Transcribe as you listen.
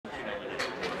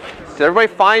Did everybody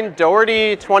find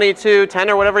Doherty 2210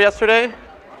 or whatever yesterday?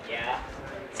 Yeah.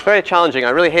 It's very challenging. I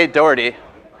really hate Doherty.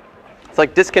 It's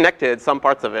like disconnected, some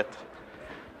parts of it.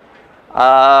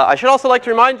 I should also like to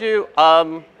remind you,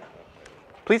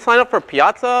 please sign up for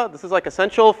Piazza. This is like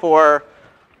essential for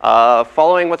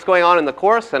following what's going on in the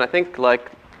course. And I think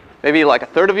maybe like a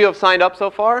third of you have signed up so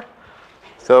far.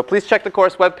 So please check the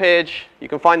course webpage. You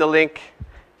can find the link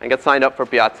and get signed up for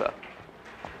Piazza.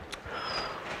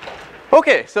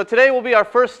 OK, so today will be our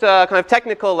first kind of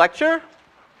technical lecture.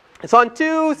 It's on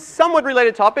two somewhat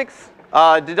related topics,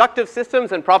 deductive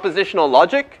systems and propositional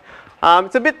logic.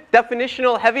 It's a bit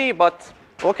definitional heavy, but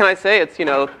what can I say? It's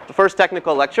the first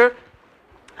technical lecture.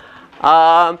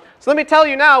 So let me tell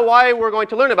you now why we're going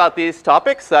to learn about these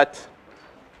topics that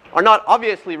are not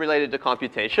obviously related to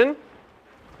computation.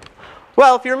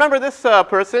 Well, if you remember this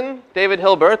person, David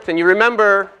Hilbert, and you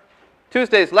remember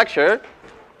Tuesday's lecture,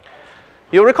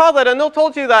 you'll recall that Anil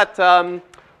told you that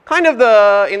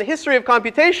in the history of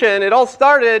computation, it all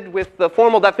started with the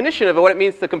formal definition of what it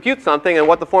means to compute something and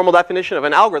what the formal definition of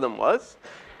an algorithm was.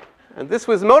 And this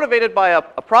was motivated by a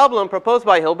problem proposed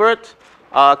by Hilbert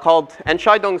called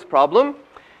Entscheidung's problem,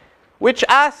 which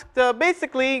asked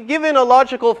basically, given a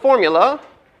logical formula,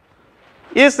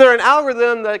 is there an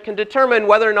algorithm that can determine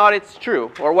whether or not it's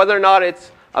true, or whether or not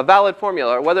it's a valid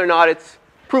formula, or whether or not it's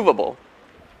provable?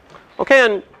 Okay,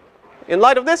 and in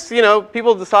light of this,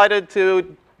 people decided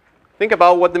to think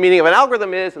about what the meaning of an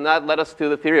algorithm is, and that led us to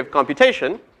the theory of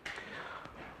computation.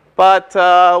 But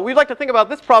we'd like to think about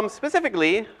this problem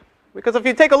specifically, because if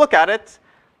you take a look at it,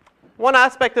 one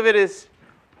aspect of it is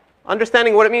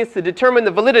understanding what it means to determine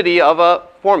the validity of a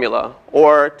formula,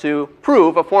 or to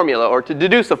prove a formula, or to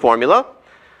deduce a formula.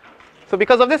 So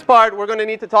because of this part, we're going to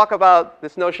need to talk about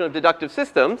this notion of deductive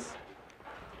systems.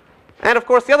 And of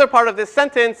course, the other part of this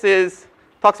sentence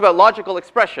talks about logical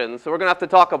expressions. So we're going to have to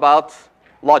talk about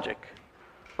logic.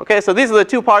 OK, so these are the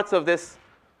two parts of this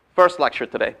first lecture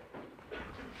today.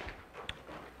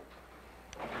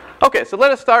 OK, so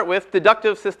let us start with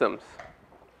deductive systems.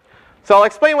 So I'll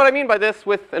explain what I mean by this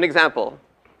with an example.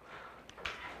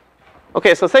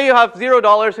 OK, so say you have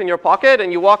 $0 in your pocket,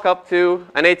 and you walk up to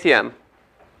an ATM,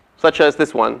 such as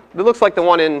this one. It looks like the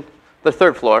one in the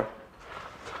third floor.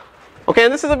 OK,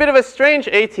 and this is a bit of a strange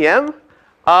ATM.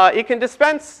 It can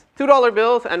dispense $2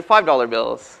 bills and $5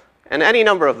 bills, and any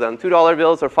number of them, $2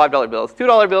 bills or $5 bills.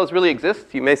 $2 bills really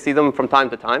exist. You may see them from time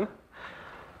to time.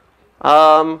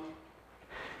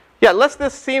 Yeah, lets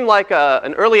this seem like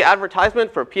an early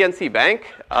advertisement for PNC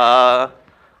Bank.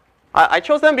 I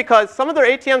chose them because some of their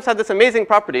ATMs have this amazing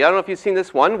property. I don't know if you've seen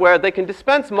this one, where they can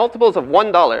dispense multiples of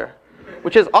 $1,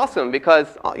 which is awesome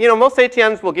because most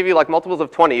ATMs will give you like multiples of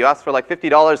 20. You ask for like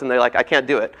 $50, and they're like, I can't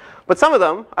do it. But some of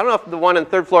them, I don't know if the one in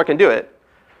third floor can do it,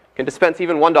 can dispense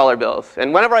even $1 bills.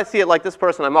 And whenever I see it like this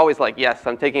person, I'm always like, yes,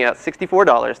 I'm taking out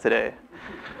 $64 today.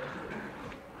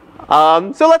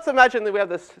 So let's imagine that we have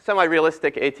this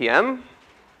semi-realistic ATM,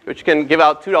 which can give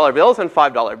out $2 bills and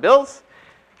 $5 bills.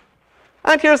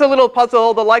 And here's a little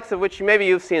puzzle, the likes of which maybe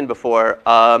you've seen before.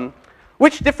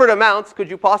 Which different amounts could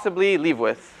you possibly leave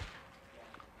with?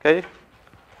 Okay.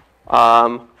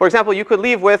 For example, you could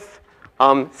leave with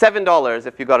 $7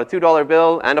 if you got a $2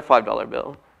 bill and a $5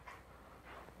 bill.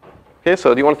 Okay,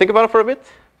 so do you want to think about it for a bit?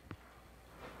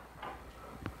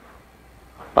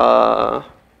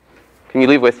 Can you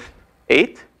leave with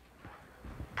 8?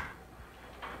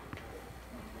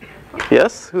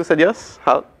 Yes? Who said yes?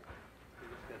 How?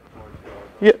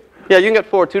 Yeah, you can get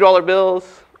 4 $2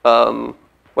 bills.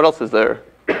 What else is there?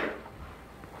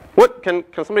 What can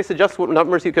somebody suggest what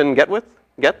numbers you can get?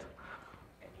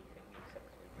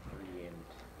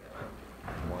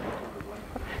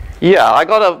 Yeah, I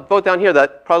got a vote down here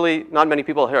that probably not many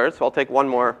people heard, so I'll take one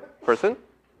more person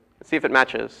and see if it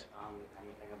matches.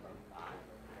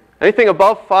 Anything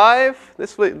above 5?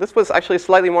 This was actually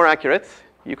slightly more accurate.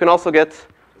 You can also get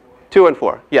 2 and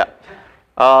 4. Yeah.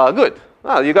 Good.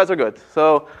 Oh, you guys are good.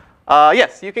 So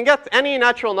yes, you can get any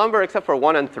natural number except for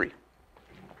 1 and 3.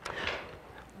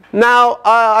 Now,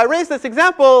 I raised this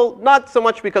example not so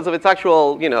much because of its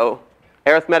actual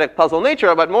arithmetic puzzle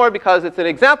nature, but more because it's an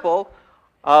example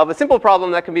of a simple problem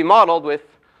that can be modeled with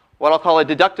what I'll call a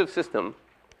deductive system.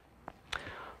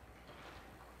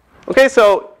 OK,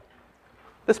 so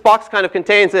this box kind of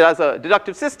contains it as a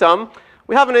deductive system.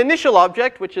 We have an initial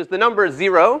object, which is the number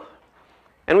 0.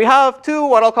 And we have two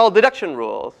what I'll call deduction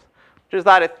rules, which is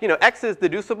that if x is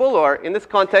deducible, or in this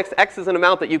context, x is an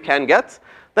amount that you can get,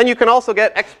 then you can also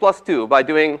get x plus 2 by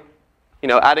doing,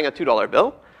 adding a $2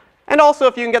 bill. And also,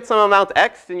 if you can get some amount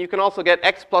x, then you can also get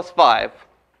x plus 5,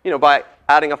 by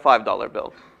adding a $5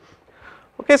 bill.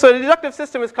 Okay, so a deductive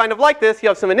system is kind of like this. You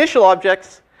have some initial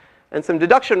objects and some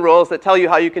deduction rules that tell you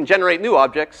how you can generate new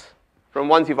objects from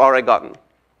ones you've already gotten.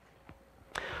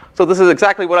 So this is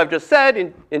exactly what I've just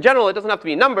said. In general, it doesn't have to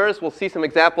be numbers. We'll see some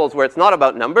examples where it's not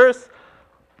about numbers.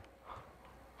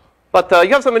 But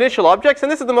you have some initial objects,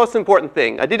 and this is the most important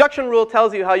thing. A deduction rule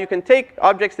tells you how you can take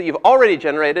objects that you've already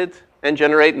generated and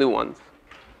generate new ones.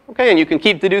 Okay, and you can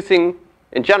keep deducing,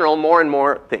 in general, more and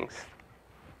more things.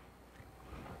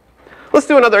 Let's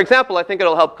do another example. I think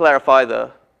it'll help clarify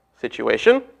the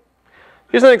situation.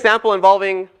 Here's an example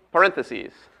involving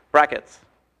parentheses, brackets.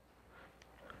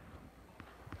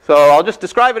 So I'll just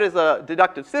describe it as a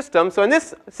deductive system. So in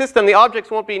this system, the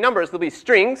objects won't be numbers. They'll be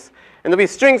strings. And there'll be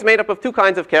strings made up of two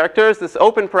kinds of characters, this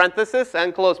open parenthesis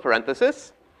and close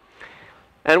parenthesis.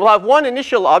 And we'll have one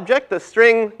initial object, the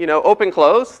string, open,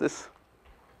 close, this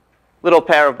little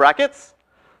pair of brackets.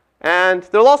 And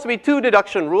there'll also be two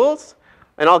deduction rules.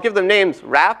 And I'll give them names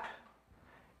wrap.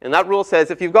 And that rule says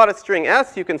if you've got a string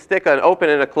S, you can stick an open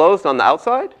and a closed on the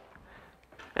outside.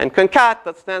 And concat,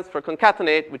 that stands for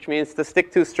concatenate, which means to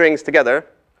stick two strings together.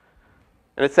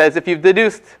 And it says if you've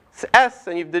deduced S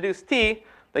and you've deduced T,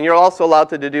 then you're also allowed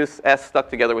to deduce S stuck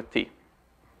together with T.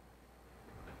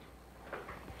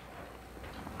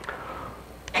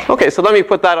 OK, so let me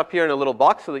put that up here in a little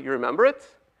box so that you remember it.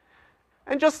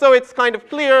 And just so it's kind of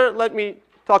clear, let me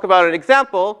talk about an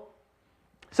example.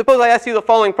 Suppose I ask you the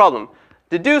following problem.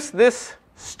 Deduce this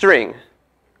string.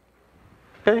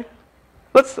 OK?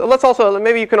 Let's also,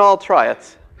 maybe you can all try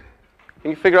it.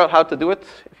 Can you figure out how to do it?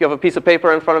 If you have a piece of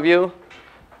paper in front of you,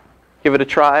 give it a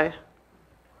try.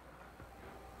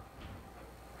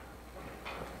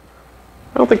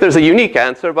 I don't think there's a unique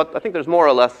answer, but I think there's more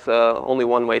or less only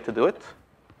one way to do it.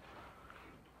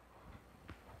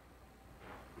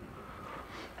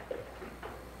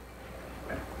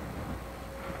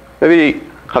 Maybe,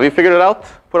 have you figured it out?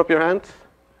 Put up your hand.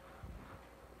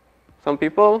 Some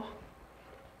people?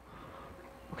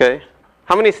 OK.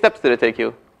 How many steps did it take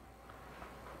you?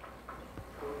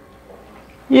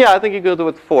 Yeah, I think you could do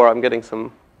it 4. I'm getting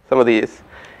some of these.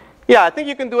 Yeah, I think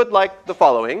you can do it like the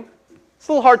following. It's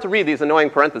a little hard to read these annoying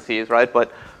parentheses, right?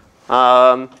 But,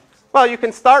 well, you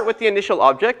can start with the initial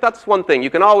object. That's one thing. You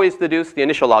can always deduce the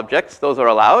initial objects. Those are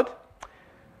allowed.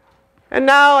 And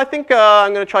now I think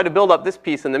I'm going to try to build up this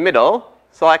piece in the middle.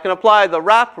 So I can apply the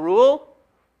wrap rule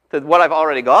to what I've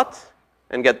already got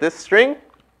and get this string.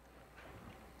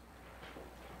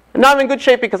 And now I'm in good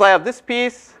shape because I have this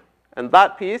piece and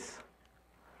that piece.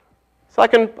 So I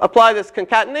can apply this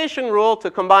concatenation rule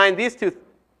to combine these two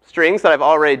strings that I've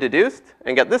already deduced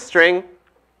and get this string.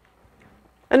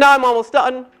 And now I'm almost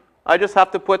done. I just have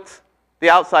to put the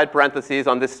outside parentheses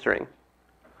on this string.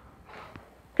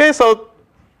 OK, so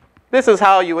this is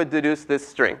how you would deduce this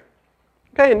string.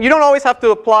 OK, and you don't always have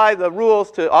to apply the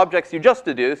rules to objects you just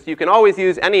deduced. You can always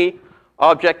use any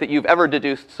object that you've ever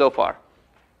deduced so far.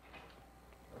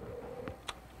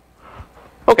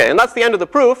 OK, and that's the end of the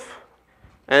proof.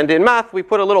 And in math, we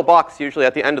put a little box usually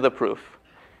at the end of the proof.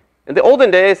 In the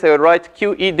olden days, they would write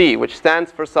QED, which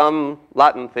stands for some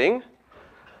Latin thing.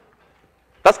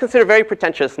 That's considered very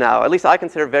pretentious now. At least I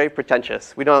consider it very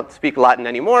pretentious. We don't speak Latin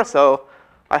anymore, so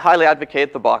I highly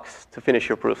advocate the box to finish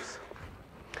your proofs.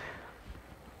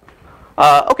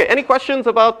 OK, any questions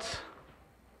about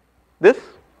this?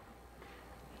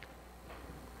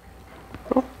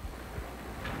 No?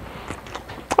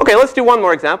 OK, let's do one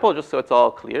more example, just so it's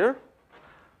all clear.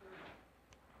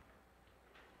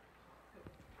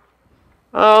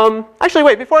 Actually,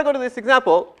 wait, before I go to this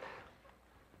example,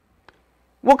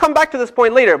 we'll come back to this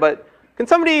point later, but can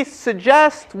somebody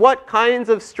suggest what kinds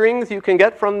of strings you can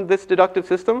get from this deductive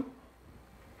system?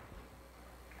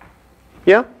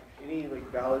 Yeah? Any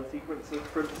valid sequence of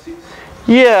parentheses?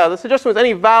 Yeah, the suggestion was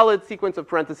any valid sequence of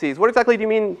parentheses. What exactly do you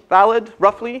mean valid,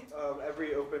 roughly?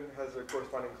 Every open has a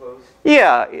corresponding close.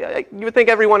 Yeah, you would think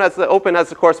everyone has the open has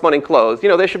a corresponding close.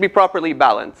 They should be properly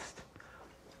balanced.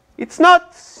 It's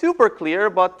not super clear,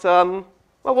 but well,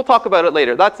 we'll talk about it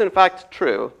later. That's in fact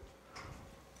true.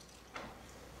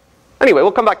 Anyway,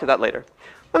 we'll come back to that later.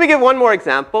 Let me give one more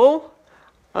example.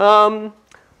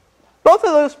 Both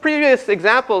of those previous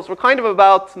examples were kind of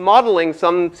about modeling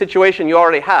some situation you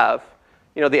already have.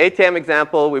 The ATM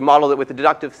example, we modeled it with a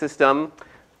deductive system.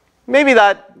 Maybe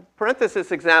that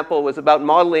parenthesis example was about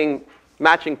modeling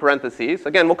matching parentheses.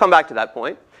 Again, we'll come back to that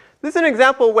point. This is an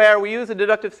example where we use a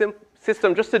deductive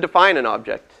system just to define an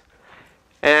object.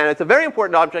 And it's a very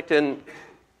important object in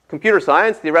computer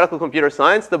science, theoretical computer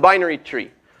science, the binary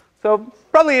tree. So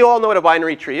probably you all know what a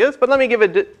binary tree is, but let me give a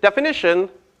definition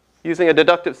using a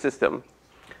deductive system.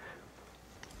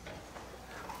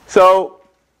 So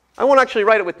I won't actually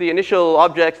write it with the initial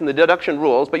objects and the deduction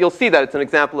rules, but you'll see that it's an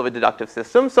example of a deductive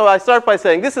system. So I start by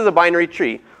saying this is a binary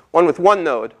tree, one with one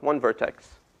node, one vertex.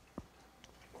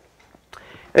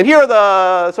 And here are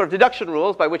the sort of deduction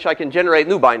rules by which I can generate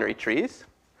new binary trees.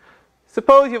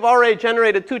 Suppose you've already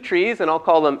generated two trees, and I'll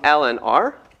call them L and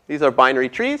R. These are binary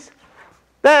trees.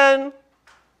 Then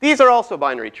these are also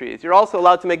binary trees. You're also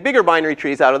allowed to make bigger binary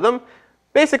trees out of them,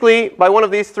 basically by one of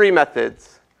these three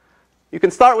methods. You can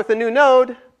start with a new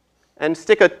node and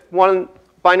stick one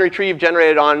binary tree you've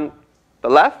generated on the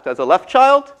left as a left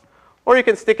child, or you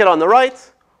can stick it on the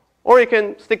right, or you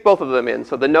can stick both of them in.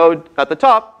 So the node at the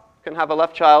top can have a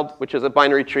left child, which is a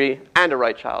binary tree, and a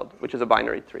right child, which is a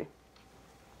binary tree.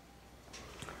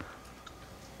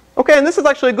 OK, and this is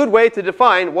actually a good way to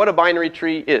define what a binary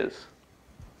tree is.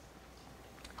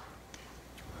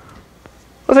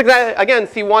 Let's again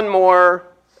see one more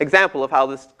example of how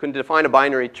this can define a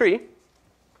binary tree.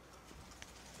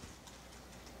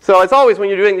 So as always, when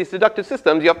you're doing these deductive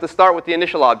systems, you have to start with the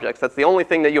initial objects. That's the only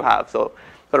thing that you have. So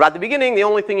at the beginning, the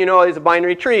only thing you know is a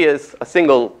binary tree is a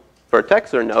single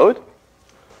vertex or node.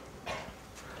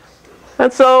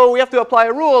 And so we have to apply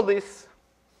a rule. These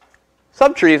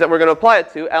subtrees that we're going to apply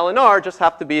it to, L and R, just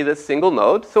have to be this single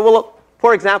node. So we'll,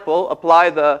 for example, apply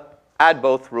the add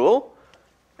both rule.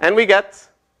 And we get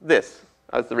this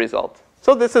as the result.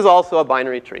 So this is also a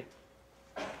binary tree.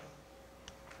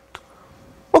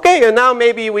 OK, and now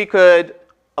maybe we could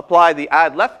apply the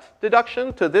add left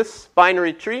deduction to this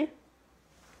binary tree.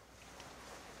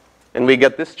 And we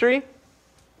get this tree.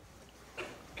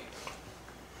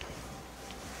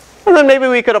 And then maybe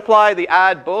we could apply the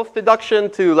add both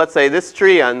deduction to, let's say, this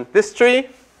tree and this tree.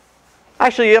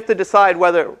 Actually, you have to decide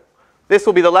whether this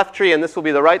will be the left tree and this will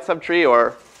be the right subtree,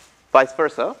 or vice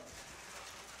versa.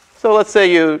 So let's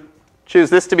say you choose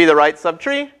this to be the right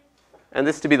subtree and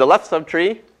this to be the left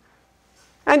subtree.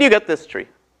 And you get this tree.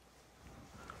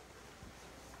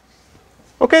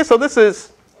 OK, so this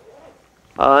is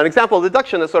an example of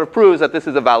deduction that sort of proves that this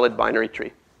is a valid binary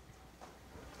tree.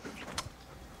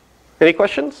 Any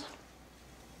questions?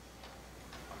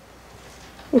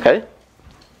 OK.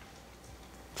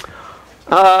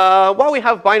 While we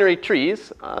have binary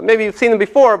trees, maybe you've seen them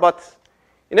before, but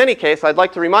in any case, I'd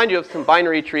like to remind you of some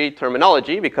binary tree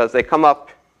terminology, because they come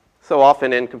up so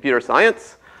often in computer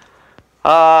science.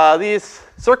 These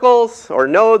circles or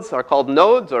nodes are called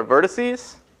nodes or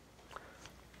vertices.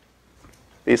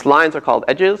 These lines are called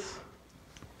edges.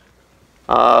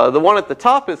 The one at the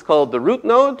top is called the root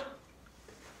node.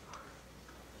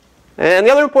 And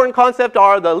the other important concept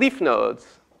are the leaf nodes.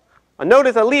 A node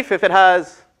is a leaf if it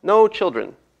has no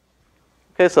children.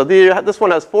 OK, so this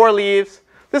one has 4 leaves.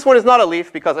 This one is not a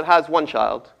leaf because it has one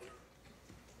child.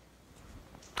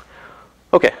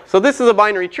 OK, so this is a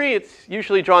binary tree. It's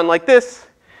usually drawn like this.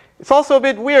 It's also a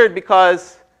bit weird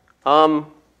because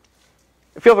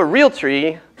if you have a real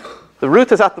tree, the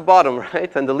root is at the bottom,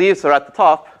 right? And the leaves are at the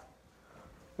top.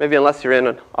 Maybe unless you're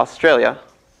in Australia.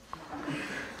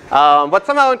 But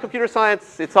somehow in computer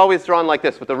science, it's always drawn like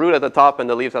this, with the root at the top and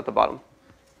the leaves at the bottom.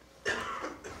 Is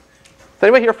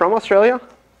anybody here from Australia?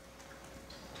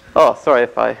 Oh, sorry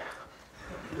if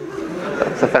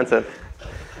that's offensive.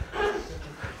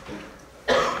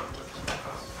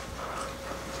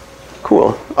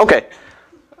 Cool. OK.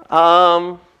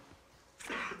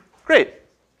 Great.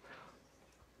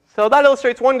 So that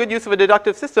illustrates one good use of a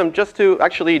deductive system, just to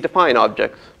actually define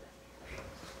objects.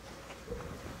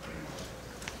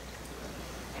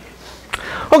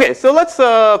 OK, so let's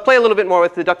play a little bit more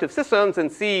with deductive systems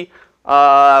and see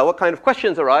what kind of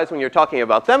questions arise when you're talking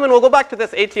about them. And we'll go back to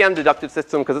this ATM deductive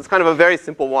system, because it's kind of a very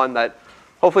simple one that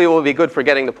hopefully will be good for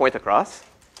getting the point across.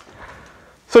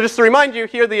 So just to remind you,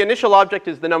 here the initial object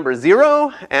is the number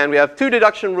 0. And we have 2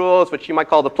 deduction rules, which you might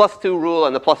call the +2 rule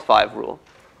and the +5 rule.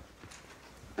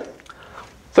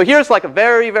 So here's like a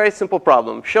very, very simple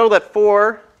problem. Show that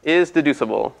 4 is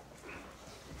deducible.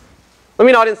 Let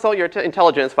me not insult your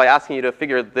intelligence by asking you to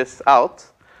figure this out.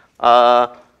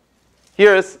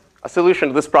 Here's a solution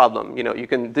to this problem. You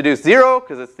can deduce 0,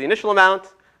 because it's the initial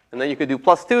amount. And then you could do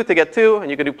 +2 to get 2. And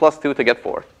you could do +2 to get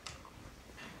 4.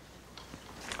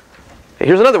 Okay,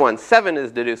 here's another one. 7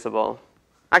 is deducible.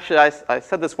 Actually, I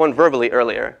said this one verbally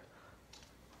earlier.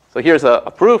 So here's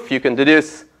a proof. You can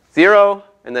deduce 0,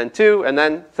 and then 2, and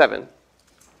then 7.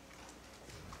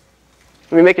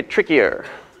 Let me make it trickier.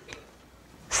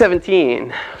 17.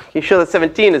 Can you show that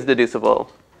 17 is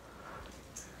deducible?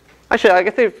 Actually, I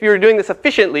guess if you were doing this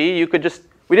efficiently, you could just,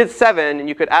 we did 7, and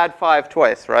you could add 5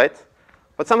 twice, right?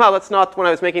 But somehow that's not, when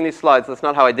I was making these slides, that's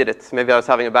not how I did it. Maybe I was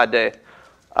having a bad day.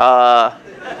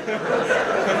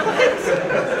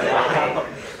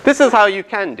 This is how you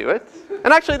can do it.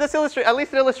 And actually, this at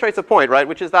least it illustrates a point, right?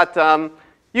 Which is that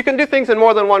you can do things in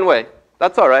more than one way.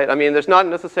 That's all right. I mean, there's not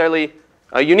necessarily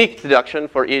a unique deduction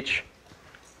for each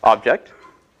object.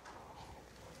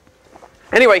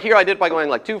 Anyway, here I did by going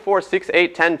like 2, 4, 6,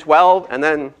 8, 10, 12, and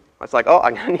then I was like, oh,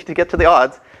 I'm going to need to get to the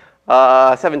odds.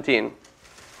 17.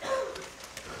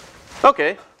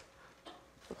 OK.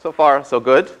 So far, so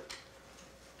good.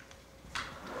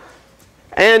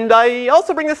 And I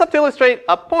also bring this up to illustrate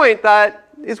a point that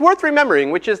is worth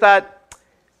remembering, which is that,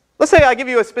 let's say I give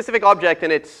you a specific object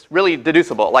and it's really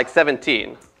deducible, like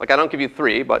 17. Like I don't give you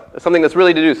 3, but something that's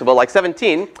really deducible, like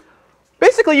 17.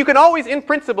 Basically, you can always, in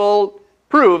principle,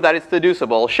 prove that it's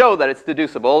deducible, show that it's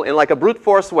deducible in like a brute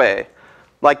force way.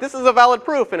 Like this is a valid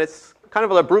proof, and it's kind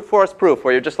of a brute force proof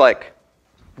where you're just like,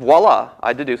 voila,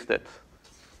 I deduced it.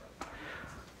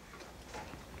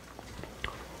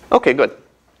 OK, good.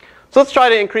 So let's try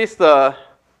to increase the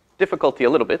difficulty a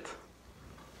little bit.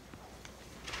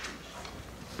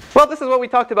 Well, this is what we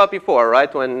talked about before,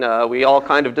 right? When we all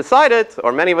kind of decided,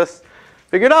 or many of us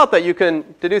figured out, that you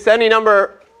can deduce any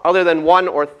number other than 1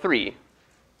 or 3.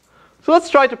 So let's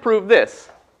try to prove this.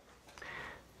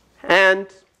 And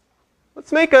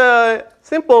let's make a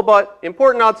simple but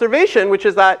important observation, which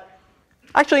is that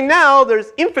actually now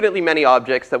there's infinitely many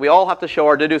objects that we all have to show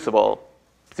are deducible.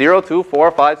 0, 2,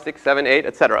 4, 5, 6, 7, 8,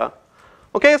 etc.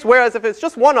 OK, so whereas if it's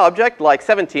just one object, like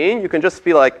 17, you can just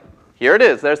be like, here it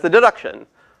is. There's the deduction.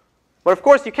 But of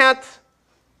course, you can't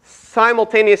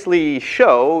simultaneously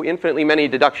show infinitely many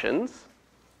deductions.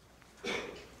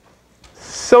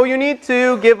 So you need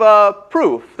to give a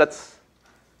proof that's,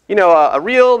 a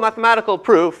real mathematical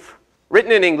proof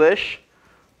written in English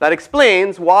that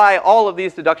explains why all of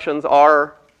these deductions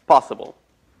are possible.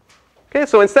 OK,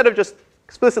 so instead of just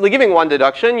explicitly giving one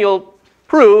deduction, you'll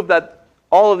prove that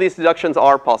all of these deductions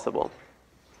are possible.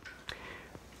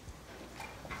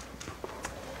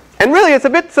 And really, it's a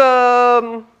bit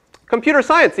computer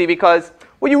science-y, because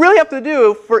what you really have to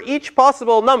do for each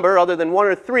possible number other than 1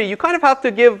 or 3, you kind of have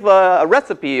to give a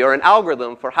recipe or an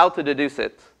algorithm for how to deduce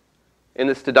it in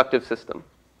this deductive system.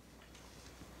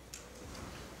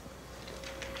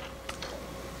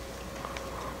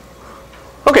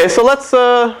 OK, so let's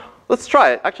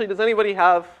try it. Actually, does anybody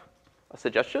have a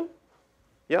suggestion?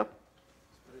 Yeah?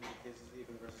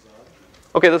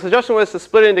 OK, the suggestion was to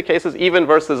split it into cases even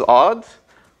versus odd.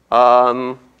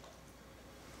 What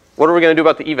are we going to do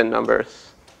about the even numbers?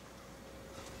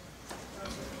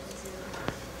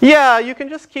 Yeah, you can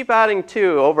just keep adding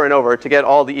 2 over and over to get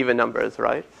all the even numbers,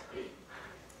 right?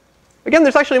 Again,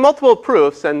 there's actually multiple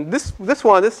proofs. And this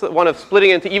one of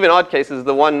splitting into even odd cases is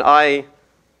the one I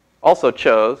also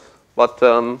chose. But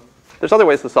there's other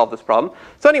ways to solve this problem.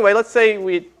 So anyway, let's say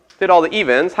we did all the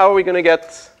evens. How are we going to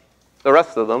get the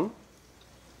rest of them?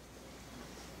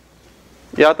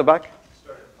 Yeah, at the back?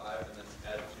 Start at 5 and then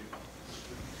add 2.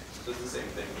 So it's the same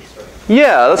thing.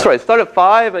 Yeah, that's right. Start at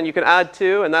 5, and you can add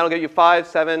 2, and that'll get you 5,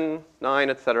 7, 9,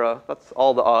 etc. That's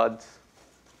all the odds.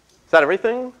 Is that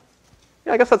everything?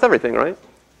 Yeah, I guess that's everything, right?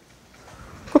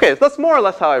 OK, so that's more or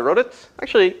less how I wrote it.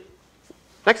 Actually,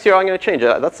 next year I'm going to change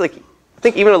it. That's like, I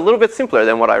think, even a little bit simpler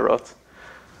than what I wrote.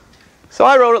 So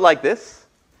I wrote it like this.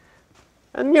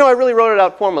 And I really wrote it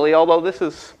out formally, although this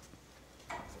is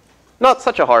not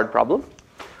such a hard problem.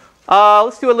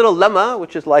 Let's do a little lemma,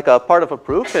 which is like a part of a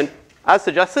proof. And as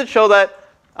suggested, show that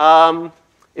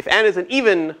if n is an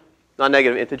even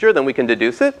non-negative integer, then we can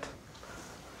deduce it.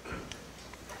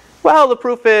 Well, the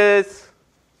proof is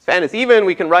if n is even,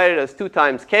 we can write it as 2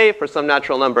 times k for some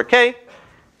natural number k.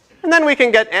 And then we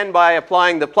can get n by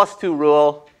applying the +2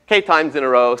 rule k times in a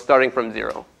row, starting from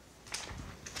 0.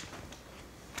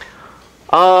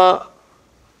 Let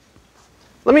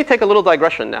me take a little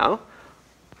digression now.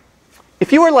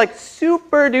 If you were like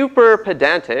super duper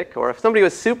pedantic, or if somebody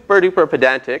was super duper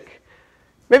pedantic,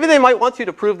 maybe they might want you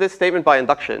to prove this statement by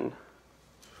induction.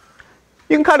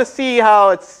 You can kind of see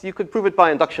how you could prove it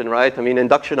by induction, right? I mean,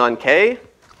 induction on k.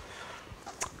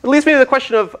 It leads me to the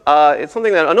question of, it's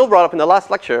something that Anil brought up in the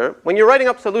last lecture. When you're writing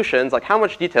up solutions, like how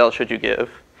much detail should you give?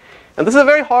 And this is a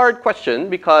very hard question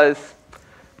because,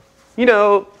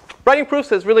 writing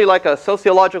proofs is really like a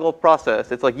sociological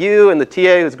process. It's like you and the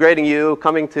TA who's grading you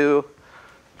coming to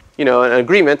an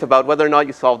agreement about whether or not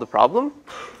you solved the problem.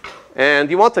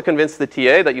 And you want to convince the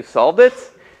TA that you solved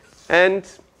it. And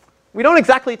we don't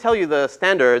exactly tell you the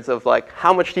standards of like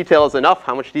how much detail is enough,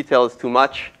 how much detail is too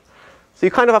much. So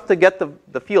you kind of have to get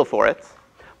the feel for it.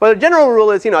 But a general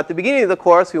rule is, at the beginning of the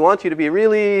course, we want you to be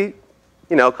really,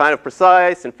 kind of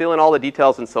precise and fill in all the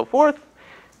details and so forth.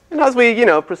 And as we,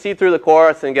 proceed through the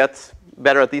course and get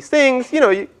better at these things,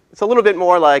 it's a little bit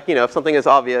more like, if something is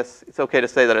obvious, it's OK to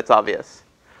say that it's obvious.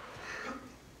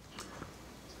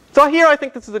 So here I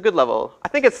think this is a good level. I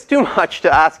think it's too much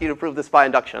to ask you to prove this by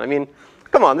induction. I mean,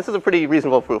 come on, this is a pretty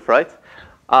reasonable proof, right?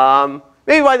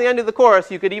 Maybe by the end of the course,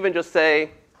 you could even just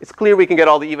say, it's clear we can get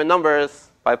all the even numbers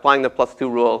by applying the +2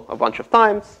 rule a bunch of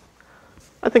times.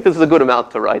 I think this is a good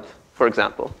amount to write, for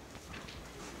example.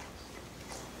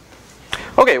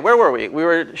 OK, where were we? We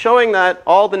were showing that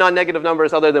all the non-negative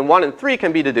numbers other than 1 and 3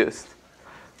 can be deduced.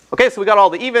 OK, so we got all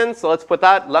the evens. So let's put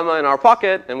that lemma in our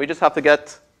pocket. And we just have to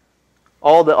get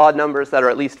all the odd numbers that are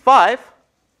at least 5.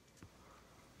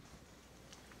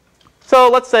 So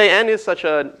let's say n is such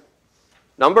a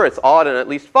number. It's odd and at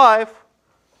least 5.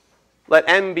 Let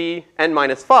m be n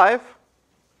minus 5.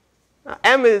 Now,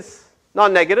 m is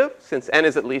non-negative, since n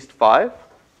is at least 5.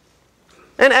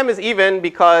 And m is even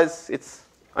because it's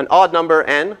an odd number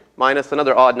n minus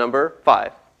another odd number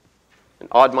 5. And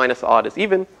odd minus odd is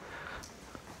even.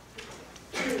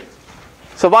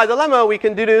 So by the lemma, we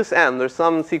can deduce m. There's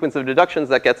some sequence of deductions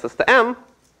that gets us to m,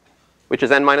 which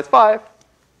is n minus 5.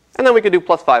 And then we could do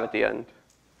plus 5 at the end.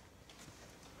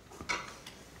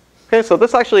 OK, so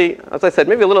this actually, as I said,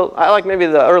 maybe a little, I like maybe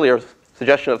the earlier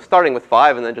suggestion of starting with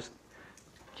 5 and then just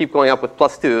keep going up with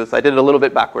 +2s. I did it a little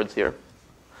bit backwards here.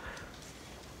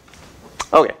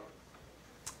 OK.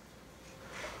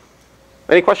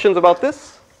 Any questions about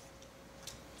this?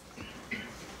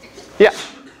 Yeah.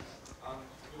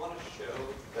 You want to show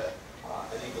that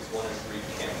n equals 1 and 3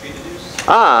 can't be deduced?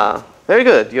 Ah, very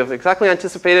good. You have exactly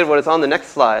anticipated what is on the next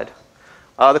slide.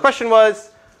 The question was,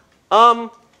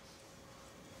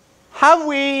 have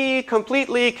we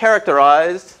completely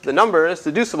characterized the numbers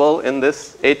deducible in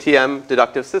this ATM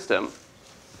deductive system?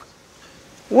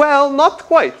 Well, not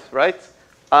quite, right?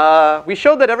 We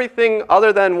showed that everything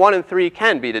other than 1 and 3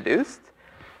 can be deduced.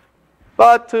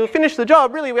 But to finish the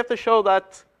job, really, we have to show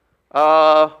that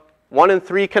 1 and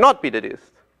 3 cannot be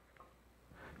deduced.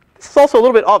 This is also a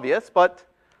little bit obvious, but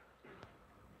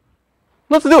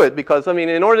let's do it. Because, I mean,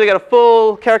 in order to get a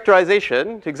full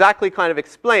characterization, to exactly kind of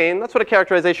explain, that's what a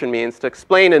characterization means, to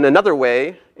explain in another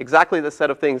way exactly the set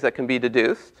of things that can be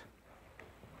deduced.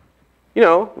 You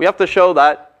know, we have to show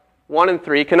that 1 and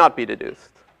 3 cannot be deduced.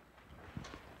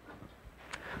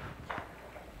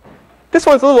 This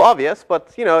one's a little obvious,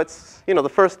 but you know, it's the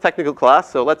first technical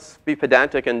class, so let's be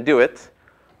pedantic and do it.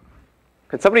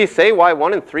 Can somebody say why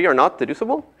 1 and 3 are not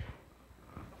deducible?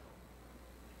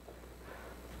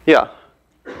 Yeah.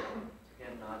 To get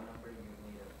an odd number, you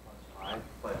need a +5,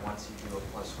 but once you do a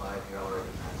 +5, you're already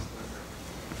past the number.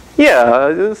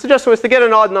 Yeah, the suggestion was to get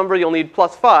an odd number, you'll need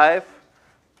 +5.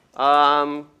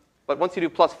 But once you do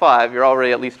 +5, you're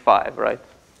already at least 5, right?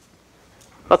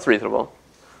 That's reasonable.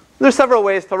 There's several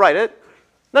ways to write it.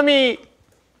 Let me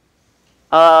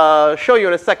show you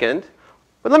in a second.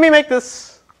 But let me make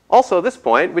this also this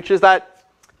point, which is that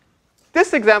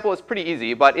this example is pretty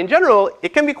easy. But in general,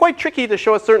 it can be quite tricky to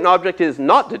show a certain object is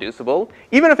not deducible,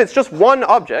 even if it's just one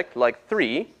object, like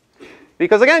 3.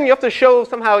 Because again, you have to show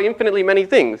somehow infinitely many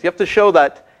things. You have to show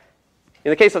that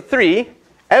in the case of 3,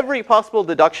 every possible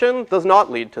deduction does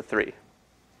not lead to 3.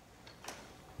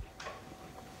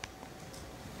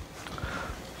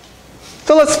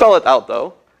 So let's spell it out,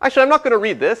 though. Actually, I'm not going to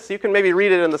read this. You can maybe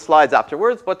read it in the slides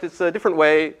afterwards, but it's a different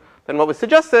way than what was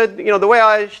suggested. You know, the way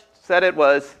I said it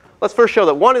was, let's first show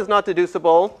that 1 is not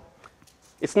deducible.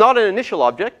 It's not an initial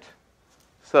object.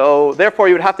 So therefore,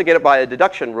 you would have to get it by a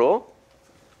deduction rule.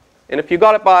 And if you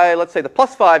got it by, let's say, the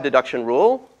 +5 deduction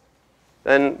rule,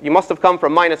 then you must have come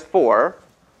from -4.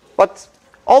 But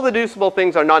all the deducible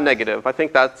things are non-negative. I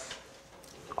think that's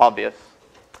obvious.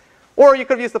 Or you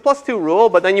could have used the +2 rule,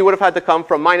 but then you would have had to come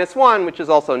from -1, which is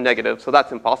also negative. So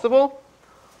that's impossible.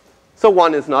 So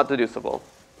 1 is not deducible.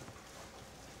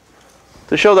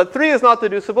 To show that 3 is not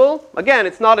deducible, again,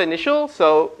 it's not initial.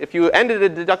 So if you ended a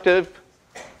deductive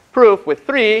proof with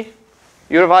 3,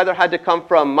 you would have either had to come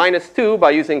from -2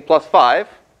 by using +5.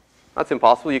 That's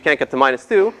impossible. You can't get to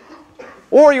 -2.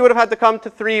 Or you would have had to come to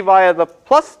 3 via the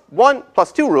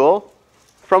 +2 rule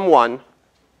from 1.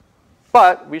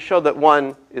 But we showed that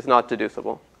 1 is not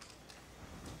deducible.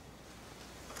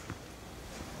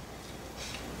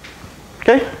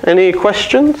 OK, any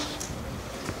questions?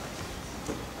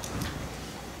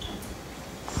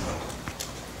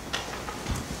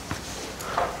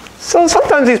 So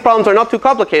sometimes these problems are not too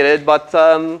complicated, but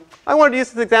I wanted to use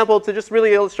this example to just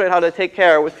really illustrate how to take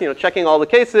care with checking all the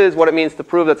cases, what it means to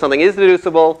prove that something is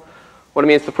deducible, what it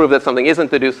means to prove that something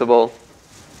isn't deducible,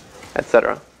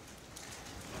 etc.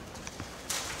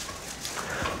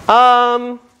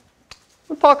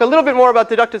 We'll talk a little bit more about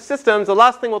deductive systems. The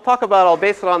last thing we'll talk about, I'll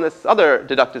base it on this other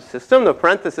deductive system, the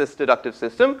parenthesis deductive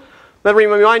system. Let me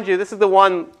remind you, this is the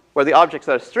one where the objects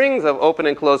are strings of open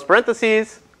and closed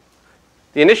parentheses.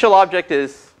 The initial object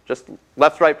is just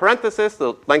left-right parenthesis,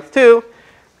 the length 2.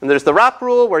 And there's the wrap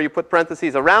rule, where you put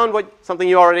parentheses around something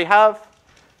you already have.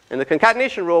 And the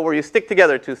concatenation rule, where you stick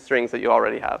together two strings that you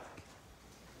already have.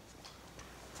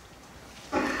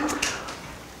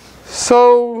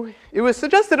 So it was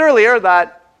suggested earlier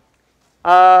that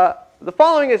the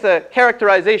following is a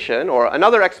characterization, or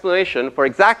another explanation, for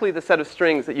exactly the set of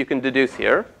strings that you can deduce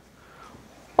here.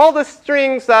 All the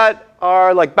strings that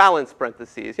are like balanced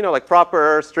parentheses, like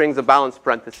proper strings of balanced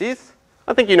parentheses.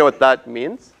 I think you know what that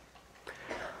means.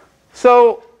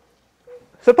 So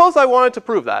suppose I wanted to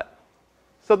prove that.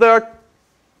 So there are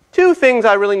two things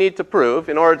I really need to prove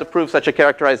in order to prove such a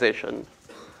characterization.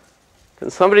 Can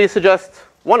somebody suggest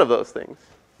one of those things?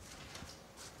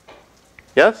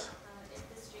 Yes? If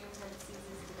the string parentheses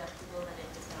is deductible, then it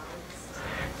is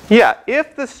balanced. Yeah,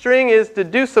 if the string is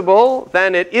deducible,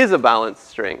 then it is a balanced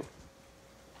string.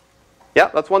 Yeah,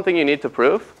 that's one thing you need to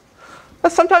prove.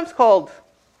 That's sometimes called,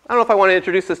 I don't know if I want to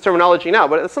introduce this terminology now,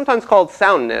 but it's sometimes called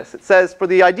soundness. It says for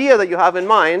the idea that you have in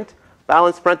mind,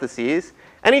 balanced parentheses,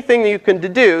 anything that you can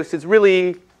deduce is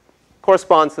really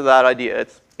corresponds to that idea.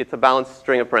 It's a balanced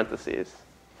string of parentheses.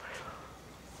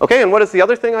 Okay, and what is the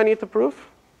other thing I need to prove?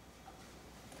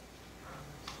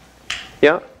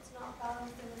 Yeah? If it's not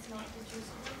balanced, then it's not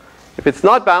deducible. If it's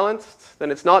not balanced,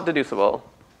 then it's not deducible.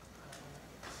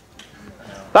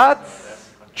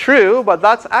 That's true, but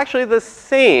that's actually the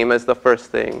same as the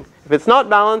first thing. If it's not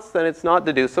balanced, then it's not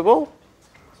deducible.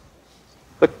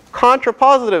 The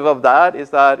contrapositive of that is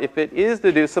that if it is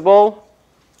deducible,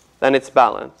 then it's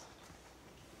balanced.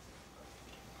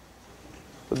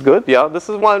 That's good, yeah. This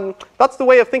is one, that's the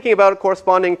way of thinking about it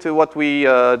corresponding to what we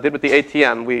did with the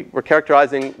ATM. We're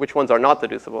characterizing which ones are not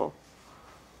deducible.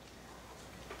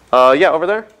 Yeah, over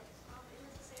there.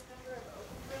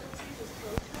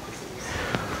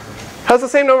 Has the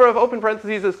same number of open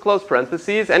parentheses as closed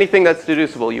parentheses. Anything that's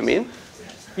deducible, you mean?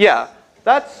 Yeah,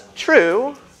 that's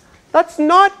true. That's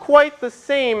not quite the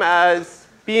same as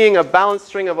being a balanced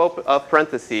string of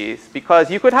parentheses, because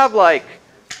you could have like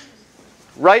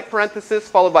right parenthesis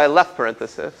followed by left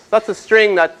parenthesis. That's a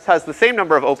string that has the same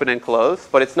number of open and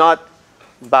closed, but it's not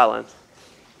balanced.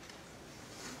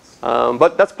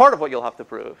 But that's part of what you'll have to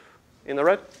prove. In the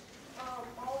red?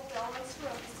 All balanced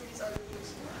parentheses are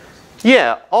deducible.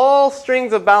 Yeah, all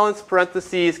strings of balanced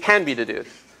parentheses can be deduced.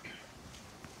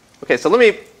 Okay, so let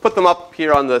me put them up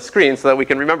here on the screen so that we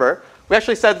can remember. We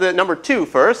actually said the number 2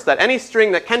 first, that any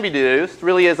string that can be deduced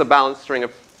really is a balanced string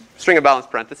of balanced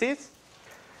parentheses.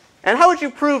 And how would you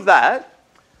prove that?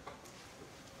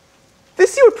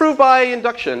 This you would prove by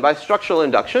induction, by structural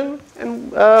induction.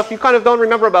 And if you kind of don't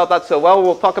remember about that so well,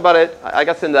 we'll talk about it, I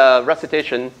guess, in the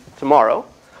recitation tomorrow.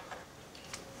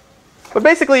 But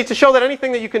basically, to show that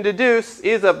anything that you can deduce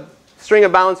is a string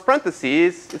of balanced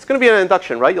parentheses, it's going to be an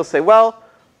induction, right? You'll say, well,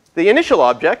 the initial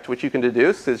object, which you can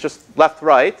deduce, is just left,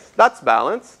 right. That's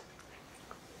balanced.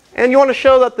 And you want to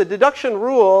show that the deduction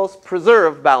rules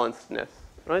preserve balancedness,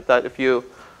 right? That if you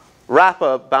wrap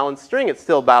a balanced string, it's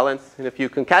still balanced. And if you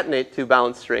concatenate two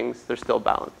balanced strings, they're still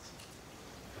balanced.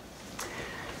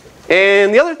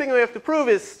 And the other thing we have to prove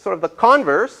is sort of the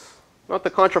converse, not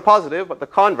the contrapositive, but the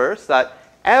converse, that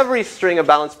every string of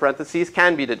balanced parentheses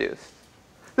can be deduced.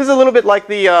 This is a little bit like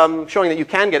the showing that you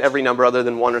can get every number other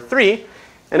than 1 or 3.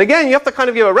 And again, you have to kind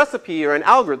of give a recipe or an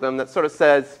algorithm that sort of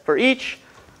says for each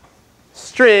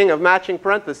string of matching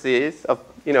parentheses, of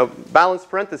balanced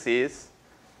parentheses,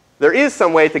 there is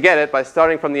some way to get it by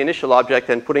starting from the initial object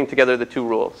and putting together the two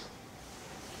rules.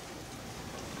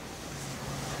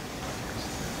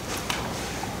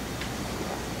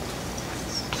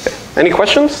 Okay. Any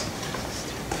questions?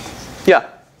 Yeah.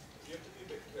 You have to be a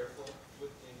bit careful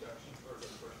with the induction for the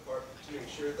first part to make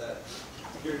sure that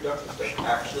your induction step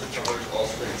actually covers all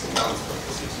strings and balanced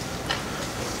parentheses.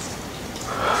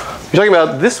 You're talking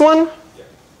about this one?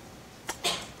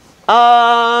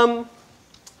 Yeah.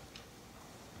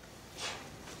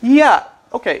 Yeah,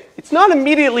 okay. It's not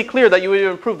immediately clear that you would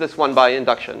improve this one by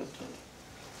induction.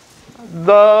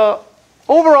 The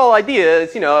overall idea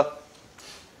is,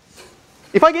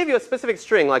 if I gave you a specific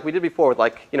string like we did before with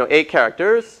 8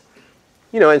 characters,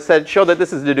 and said show that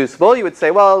this is deducible, you would say,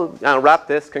 well, wrap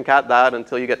this, concat that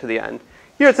until you get to the end.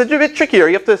 Here it's a bit trickier.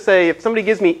 You have to say if somebody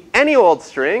gives me any old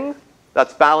string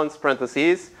that's balanced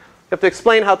parentheses, you have to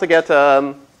explain how to get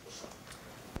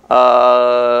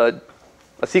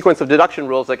a sequence of deduction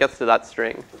rules that gets to that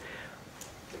string.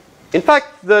 In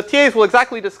fact, the TAs will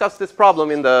exactly discuss this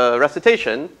problem in the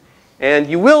recitation, and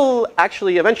you will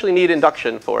actually eventually need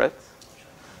induction for it.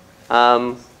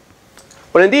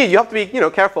 But indeed, you have to be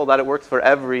careful that it works for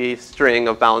every string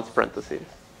of balanced parentheses.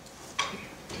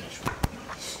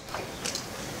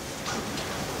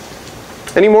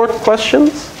 Any more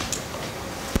questions?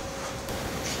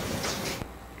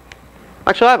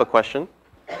 Actually, I have a question.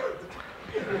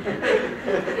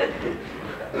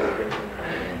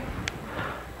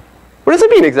 What does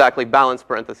it mean exactly, balanced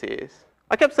parentheses?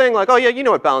 I kept saying like, oh yeah, you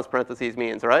know what balanced parentheses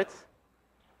means, right?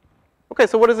 Okay,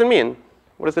 so what does it mean?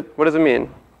 What does it mean?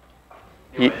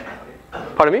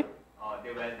 Pardon me?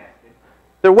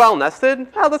 They're well nested?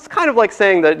 Oh, that's kind of like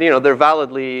saying that they're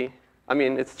validly, I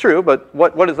mean, it's true, but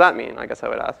what does that mean, I guess I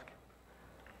would ask. Do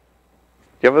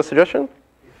you have a suggestion?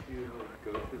 If you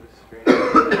go through the string,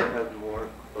 it has more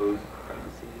closed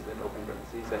parentheses than open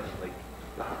parentheses, and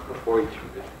like before each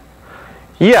revision.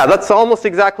 Yeah, that's almost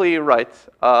exactly right.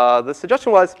 The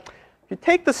suggestion was, if you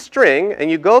take the string and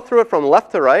you go through it from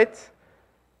left to right,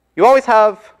 you always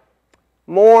have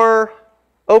more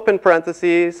open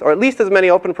parentheses, or at least as many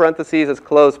open parentheses as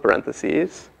closed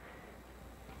parentheses.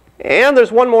 And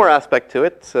there's one more aspect to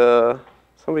it.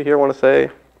 Somebody here want to say?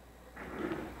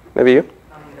 Maybe you?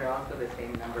 There are also the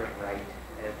same number of right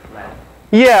as left.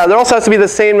 Yeah, there also has to be the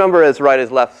same number as right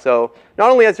as left. So not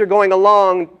only as you're going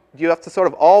along, you have to sort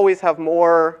of always have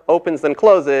more opens than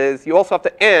closes. You also have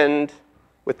to end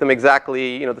with them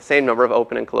exactly the same number of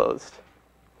open and closed.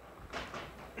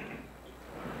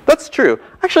 That's true.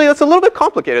 Actually, that's a little bit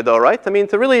complicated though, right? I mean,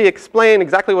 to really explain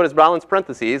exactly what is balanced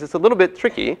parentheses, it's a little bit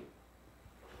tricky.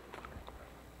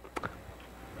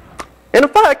 And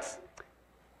in fact,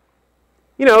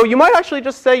 you might actually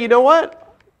just say, you know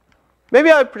what? Maybe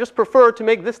I just prefer to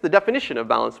make this the definition of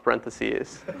balanced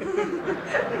parentheses.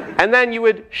 And then you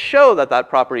would show that that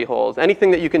property holds.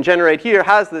 Anything that you can generate here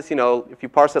has this, if you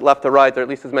parse it left to right, there are at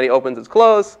least as many opens as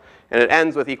closed, and it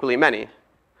ends with equally many.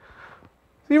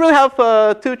 So you really have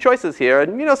two choices here.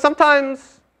 And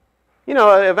sometimes,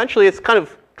 eventually it's kind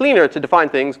of cleaner to define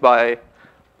things by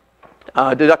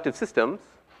deductive systems.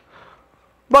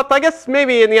 But I guess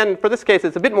maybe in the end, for this case,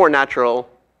 it's a bit more natural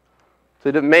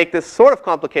to make this sort of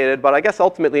complicated, but I guess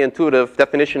ultimately intuitive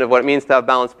definition of what it means to have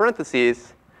balanced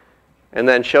parentheses, and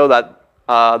then show that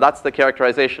that's the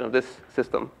characterization of this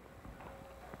system.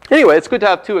 Anyway, it's good to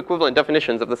have two equivalent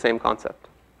definitions of the same concept.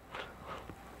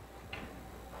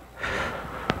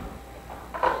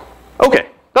 OK,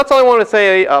 that's all I want to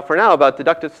say for now about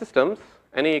deductive systems.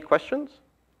 Any questions?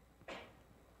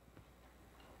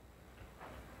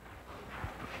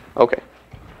 OK.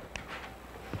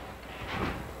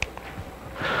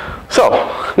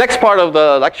 So next part of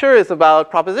the lecture is about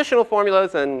propositional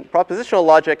formulas and propositional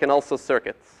logic and also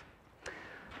circuits.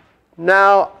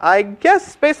 Now, I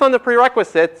guess based on the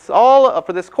prerequisites, all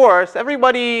for this course,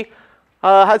 everybody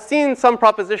has seen some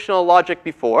propositional logic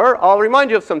before. I'll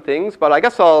remind you of some things, but I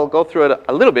guess I'll go through it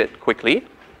a little bit quickly.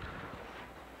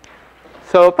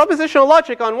 So propositional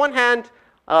logic, on one hand,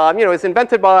 is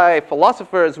invented by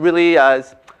philosophers really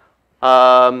as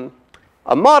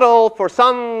a model for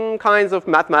some kinds of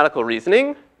mathematical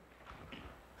reasoning.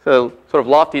 So sort of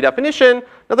lofty definition.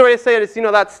 Another way to say it is,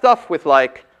 that stuff with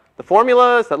like the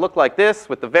formulas that look like this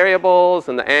with the variables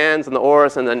and the ands and the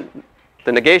ors and then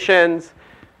the negations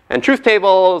and truth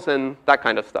tables and that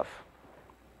kind of stuff.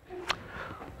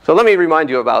 So let me remind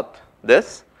you about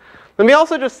this. Let me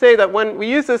also just say that when we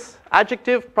use this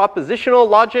adjective propositional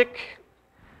logic,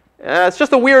 it's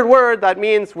just a weird word that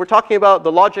means we're talking about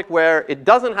the logic where it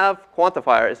doesn't have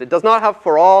quantifiers. It does not have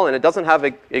for all, and it doesn't have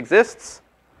exists.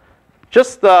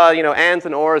 Just the ands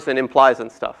and ors and implies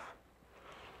and stuff.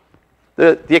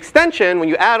 The extension, when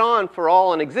you add on for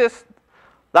all and exist,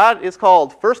 that is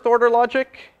called first order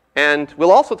logic. And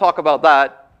we'll also talk about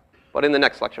that, but in the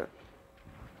next lecture.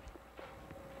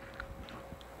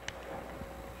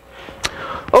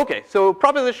 OK, so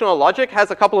propositional logic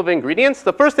has a couple of ingredients.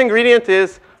 The first ingredient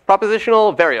is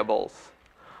propositional variables.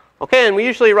 OK, and we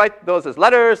usually write those as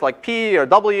letters like P or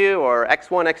W or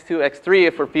x1, x2, x3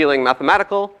 if we're feeling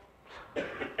mathematical.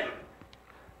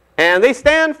 And they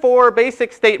stand for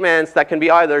basic statements that can be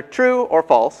either true or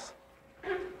false.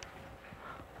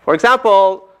 For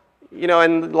example,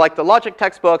 in like the logic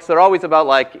textbooks, they're always about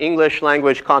like English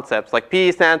language concepts. Like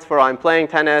P stands for I'm playing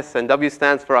tennis, and W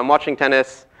stands for I'm watching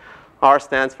tennis. R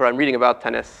stands for I'm reading about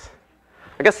tennis.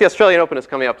 I guess the Australian Open is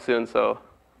coming up soon, so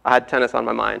I had tennis on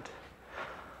my mind.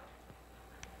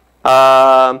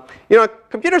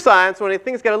 Computer science, when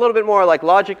things get a little bit more like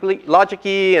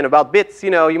logic-y and about bits,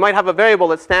 you might have a variable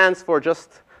that stands for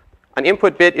just an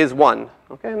input bit is 1.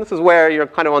 Okay, and this is where you're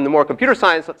kind of on the more computer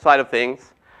science side of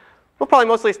things. We'll probably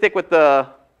mostly stick with the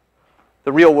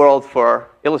real world for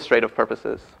illustrative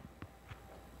purposes.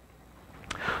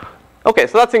 OK,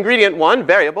 so that's ingredient 1,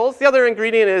 variables. The other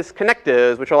ingredient is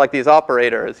connectives, which are like these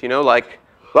operators.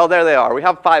 Well, there they are. We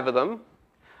have 5 of them.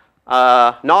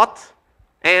 Not,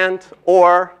 and,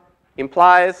 or,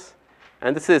 implies,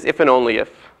 and this is if and only if.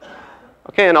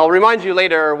 Okay, and I'll remind you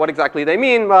later what exactly they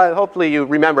mean, but hopefully you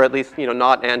remember at least,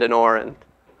 not, and or, and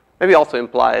maybe also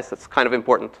implies. That's kind of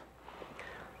important.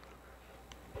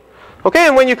 Okay,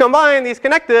 and when you combine these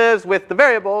connectives with the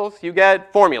variables, you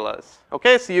get formulas.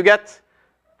 Okay, so you get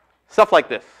stuff like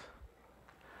this.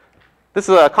 This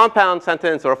is a compound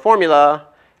sentence or a formula.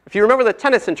 If you remember the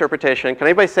tennis interpretation, can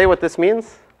anybody say what this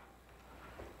means?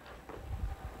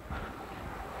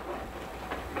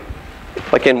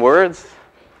 Like in words?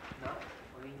 Not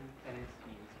playing tennis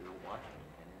means you're watching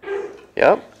tennis.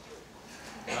 Yep.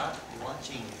 Not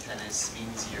watching tennis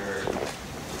means you're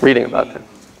Reading about it.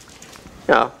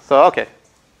 Yeah, so okay.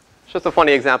 It's just a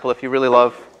funny example if you really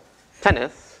love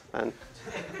tennis, and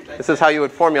this is how you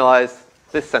would formalize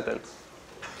this sentence.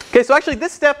 Okay, so actually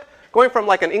this step, going from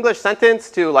like an English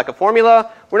sentence to like a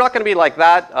formula, we're not going to be like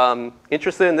that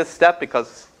interested in this step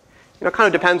because it kind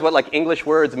of depends what like English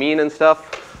words mean and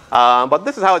stuff. But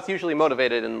this is how it's usually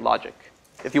motivated in logic,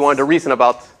 if you wanted to reason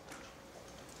about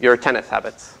your tennis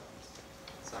habits.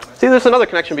 See, there's another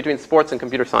connection between sports and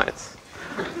computer science.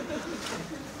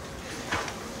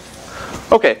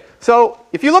 Okay, so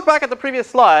if you look back at the previous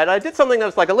slide, I did something that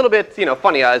was like a little bit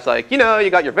funny. I was like, you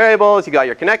got your variables, you got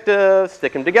your connectives,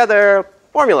 stick them together,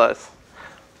 formulas.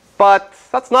 But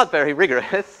that's not very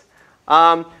rigorous.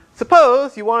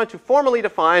 Suppose you wanted to formally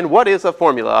define what is a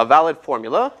formula, a valid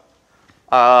formula.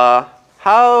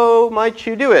 How might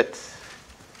you do it?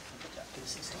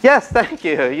 Yes, thank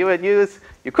you.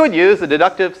 You could use a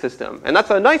deductive system, and that's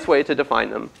a nice way to define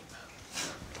them.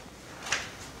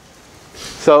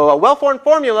 So a well-formed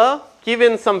formula,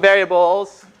 given some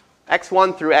variables,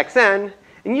 x1 through xn,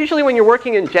 and usually when you're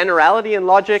working in generality in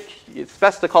logic, it's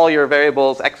best to call your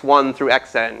variables x1 through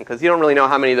xn, because you don't really know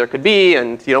how many there could be,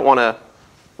 and you don't want to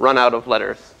run out of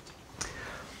letters.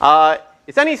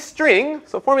 It's any string,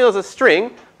 so formula is a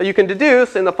string, that you can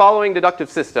deduce in the following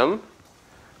deductive system.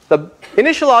 The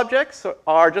initial objects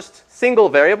are just single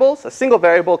variables. A single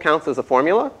variable counts as a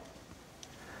formula.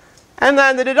 And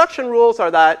then the deduction rules are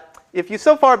that if you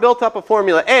so far built up a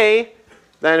formula A,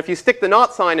 then if you stick the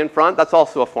not sign in front, that's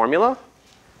also a formula.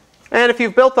 And if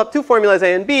you've built up two formulas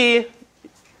A and B,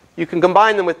 you can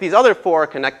combine them with these other four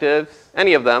connectives,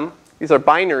 any of them. These are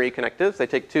binary connectives. They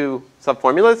take two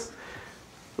subformulas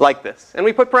like this. And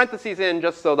we put parentheses in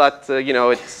just so that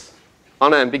it's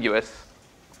unambiguous.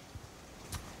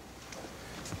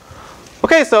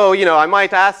 Okay, so I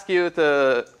might ask you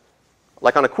to,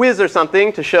 like on a quiz or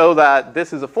something, to show that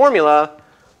this is a formula,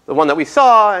 the one that we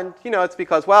saw, and it's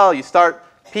because, well, you start,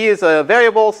 P is a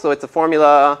variable, so it's a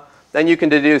formula. Then you can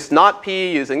deduce not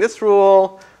P using this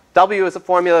rule. W is a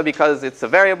formula because it's a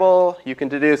variable. You can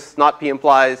deduce not P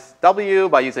implies W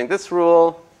by using this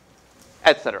rule,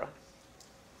 etc.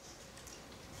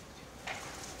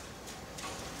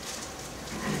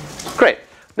 Great.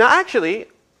 Now actually,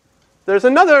 there's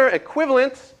another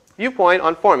equivalent viewpoint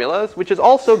on formulas, which is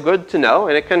also good to know,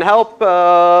 and it can help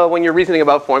when you're reasoning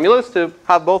about formulas to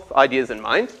have both ideas in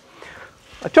mind.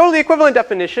 A totally equivalent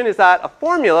definition is that a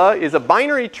formula is a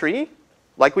binary tree,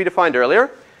 like we defined earlier,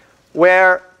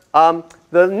 where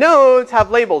the nodes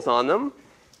have labels on them.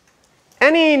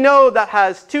 Any node that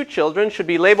has two children should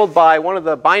be labeled by one of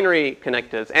the binary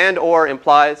connectives, and or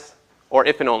implies, or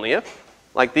if and only if,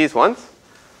 like these ones.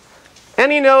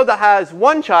 Any node that has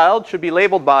one child should be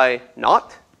labeled by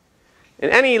not. In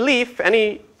any leaf,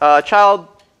 any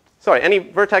any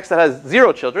vertex that has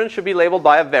 0 children should be labeled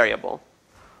by a variable.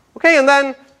 Okay, and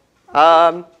then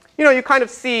you kind of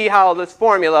see how this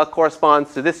formula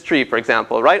corresponds to this tree, for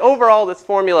example, right? Overall, this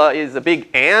formula is a big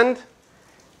and.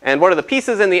 And what are the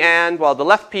pieces in the and? Well, the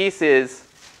left piece is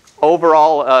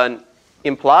overall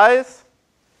implies.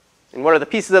 And what are the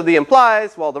pieces of the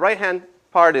implies? Well, the right-hand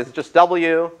part is just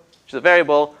W, which is a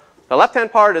variable. The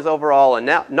left-hand part is overall a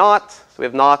not, so we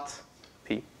have not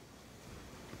P.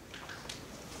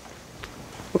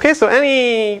 Okay, so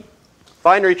any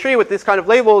binary tree with this kind of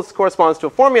labels corresponds to a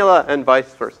formula and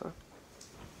vice versa.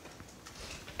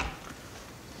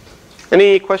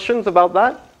 Any questions about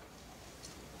that?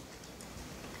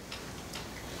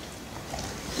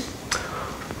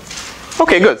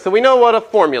 Okay, good. So we know what a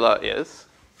formula is.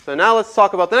 So now let's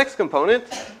talk about the next component,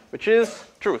 which is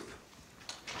truth.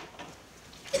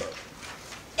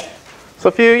 So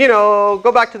if you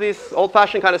go back to these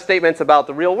old-fashioned kind of statements about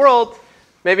the real world,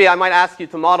 maybe I might ask you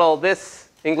to model this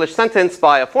English sentence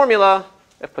by a formula.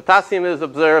 If potassium is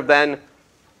observed, then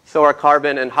so are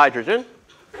carbon and hydrogen.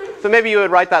 So maybe you would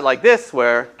write that like this,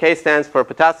 where K stands for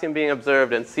potassium being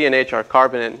observed and C and H are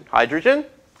carbon and hydrogen.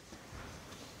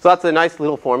 So that's a nice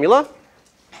little formula.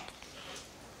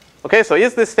 Okay, so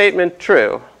is this statement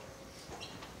true?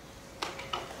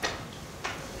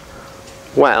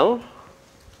 Well,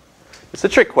 it's a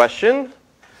trick question.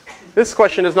 This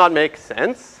question does not make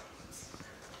sense.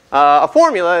 A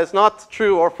formula is not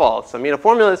true or false. I mean, a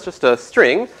formula is just a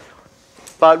string.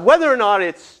 But whether or not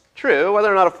it's true, whether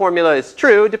or not a formula is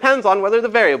true, depends on whether the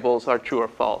variables are true or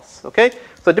false. Okay?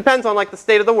 So it depends on like the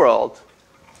state of the world.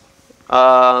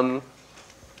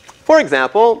 For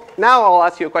example, now I'll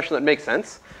ask you a question that makes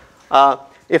sense.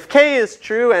 If k is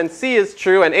true and c is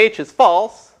true and h is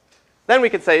false, then we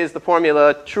could say, is the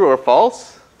formula true or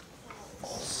false?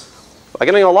 I'm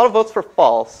getting a lot of votes for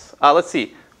false. Let's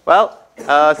see. Well,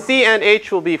 c and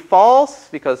h will be false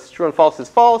because true and false is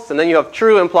false. And then you have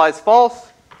true implies false.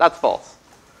 That's false.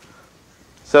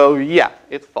 So yeah,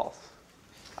 it's false.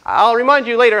 I'll remind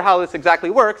you later how this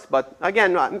exactly works. But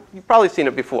again, you've probably seen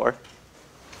it before.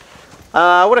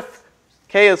 What if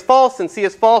k is false and c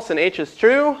is false and h is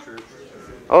true?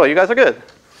 Oh, you guys are good.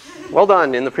 Well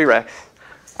done in the prereqs.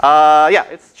 Yeah,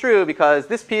 it's true because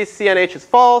this piece, c and h, is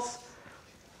false.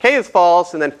 K is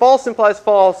false, and then false implies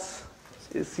false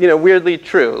is, weirdly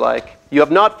true. Like, you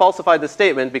have not falsified the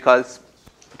statement because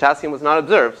potassium was not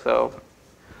observed. So,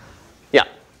 yeah.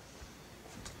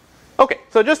 Okay,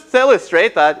 so just to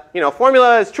illustrate that,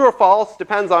 formula is true or false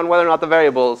depends on whether or not the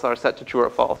variables are set to true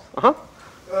or false.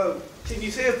 Can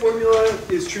you say a formula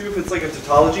is true if it's like a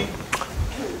tautology?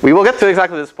 We will get to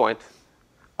exactly this point.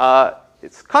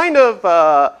 It's kind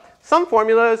of, some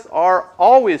formulas are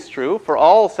always true for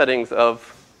all settings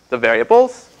of the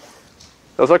variables.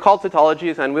 Those are called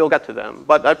tautologies, and we'll get to them.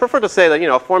 But I prefer to say that,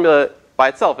 a formula by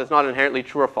itself is not inherently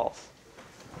true or false.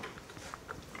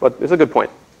 But it's a good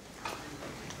point.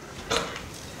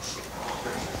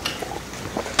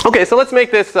 Okay, so let's make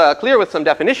this clear with some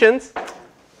definitions.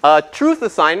 Truth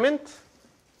assignment.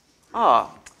 I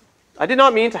did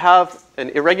not mean to have an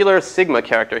irregular sigma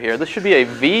character here. This should be a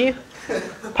V.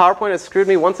 PowerPoint has screwed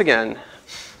me once again.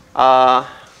 I'll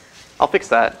fix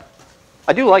that.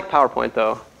 I do like PowerPoint,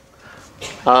 though.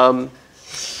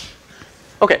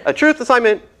 Okay, a truth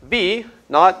assignment V,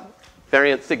 not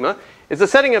variant sigma, is a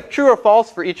setting of true or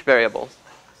false for each variable.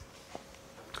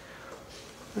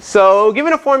 So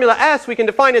given a formula S, we can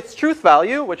define its truth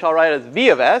value, which I'll write as V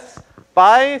of S,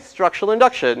 by structural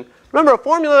induction. Remember, a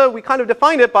formula, we kind of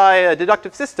defined it by a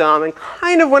deductive system, and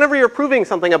kind of whenever you're proving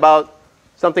something about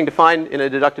something defined in a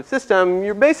deductive system,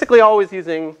 you're basically always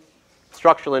using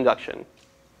structural induction.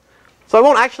 So I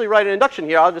won't actually write an induction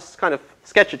here. I'll just kind of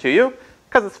sketch it to you,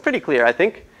 because it's pretty clear, I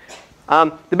think.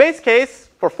 The base case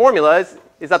for formulas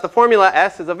is that the formula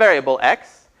S is a variable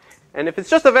x. And if it's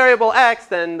just a variable x,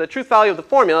 then the truth value of the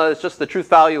formula is just the truth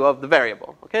value of the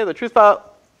variable. Okay, the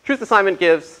truth assignment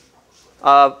gives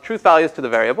truth values to the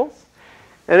variables.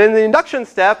 And in the induction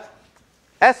step,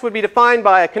 S would be defined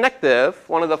by a connective,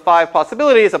 one of the 5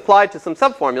 possibilities applied to some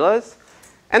subformulas.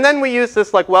 And then we use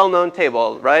this like well-known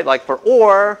table, right? Like for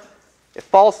or, if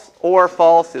false or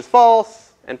false is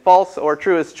false, and false or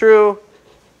true is true,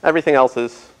 everything else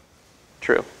is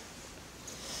true.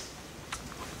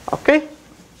 Okay?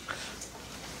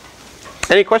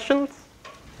 Any questions?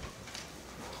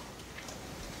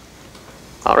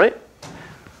 All right.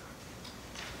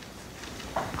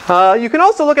 You can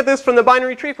also look at this from the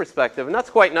binary tree perspective, and that's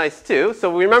quite nice too.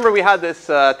 So remember we had this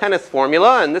tennis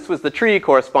formula, and this was the tree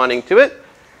corresponding to it.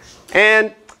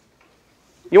 And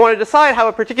you want to decide how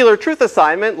a particular truth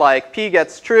assignment, like P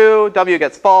gets true, W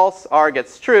gets false, R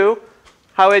gets true,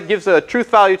 how it gives a truth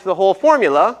value to the whole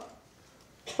formula.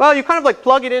 Well, you kind of like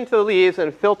plug it into the leaves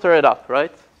and filter it up,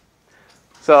 right?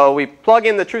 So we plug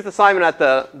in the truth assignment at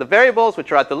the variables,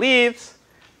 which are at the leaves,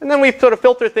 and then we sort of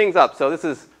filter things up. So this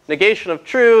is negation of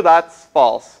true, that's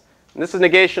false. And this is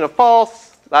negation of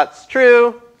false, that's true.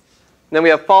 And then we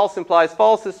have false implies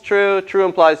false is true, true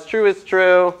implies true is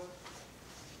true.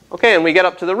 Okay, and we get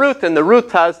up to the root, and the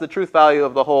root has the truth value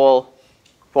of the whole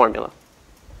formula.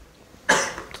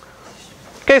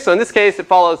 Okay, so in this case, it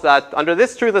follows that under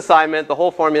this truth assignment, the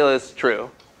whole formula is true.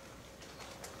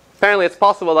 Apparently, it's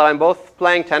possible that I'm both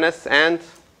playing tennis and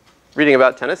reading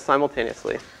about tennis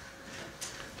simultaneously.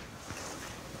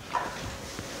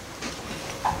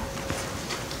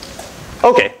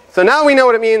 Okay, so now we know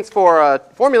what it means for a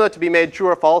formula to be made true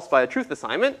or false by a truth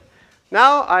assignment.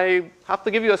 Now I have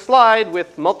to give you a slide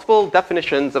with multiple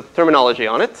definitions of terminology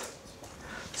on it.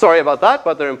 Sorry about that,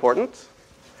 but they're important.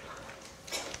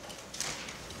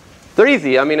 They're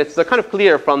easy. I mean, it's kind of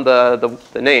clear from the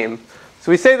name.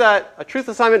 So we say that a truth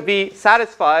assignment V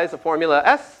satisfies a formula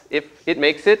S if it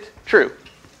makes it true.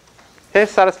 Okay,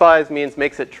 satisfies means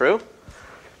makes it true.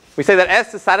 We say that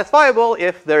S is satisfiable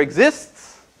if there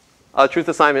exists a truth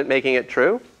assignment making it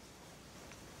true.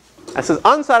 S is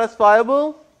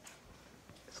unsatisfiable.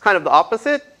 It's kind of the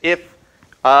opposite if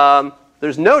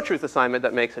there's no truth assignment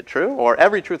that makes it true, or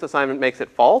every truth assignment makes it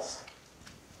false.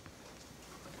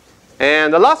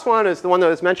 And the last one is the one that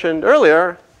was mentioned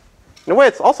earlier. In a way,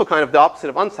 it's also kind of the opposite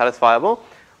of unsatisfiable,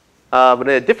 but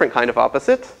a different kind of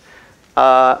opposite.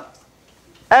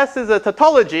 S is a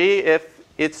tautology if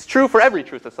it's true for every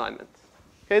truth assignment.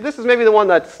 Okay, this is maybe the one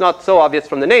that's not so obvious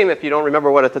from the name if you don't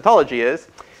remember what a tautology is.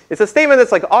 It's a statement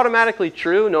that's like automatically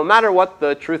true no matter what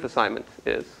the truth assignment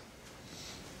is.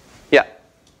 Yeah?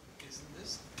 Isn't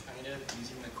this kind of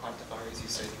using the quantifiers you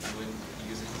said you wouldn't be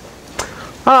using?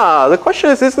 The question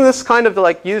is, isn't this kind of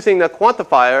like using the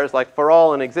quantifiers like for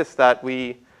all and exist that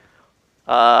we,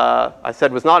 I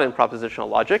said was not in propositional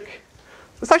logic?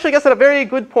 This actually gets at a very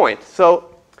good point.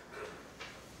 So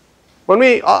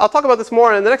when I'll talk about this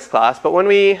more in the next class, but when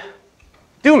we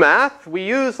do math, we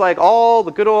use like all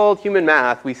the good old human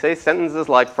math. We say sentences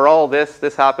like, for all this,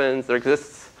 this happens, there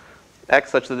exists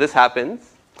X such that this happens.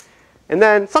 And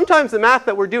then sometimes the math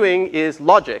that we're doing is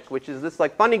logic, which is this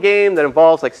like funny game that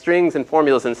involves like strings and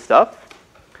formulas and stuff,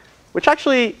 which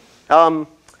actually,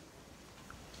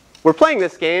 we're playing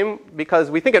this game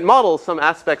because we think it models some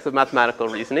aspects of mathematical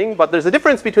reasoning, but there's a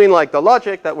difference between like the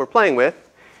logic that we're playing with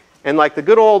and like the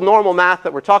good old normal math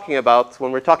that we're talking about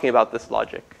when we're talking about this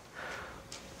logic.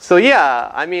 So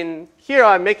yeah, I mean, here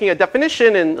I'm making a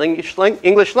definition in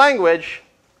English language.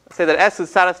 I say that S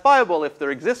is satisfiable if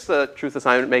there exists a truth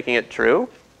assignment making it true.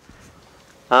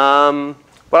 But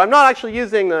I'm not actually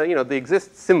using the, the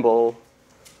exist symbol.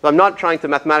 I'm not trying to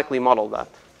mathematically model that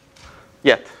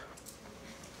yet.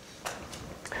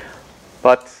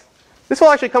 But this will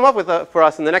actually come up with for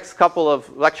us in the next couple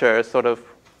of lectures, sort of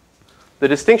the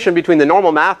distinction between the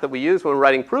normal math that we use when we're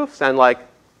writing proofs and like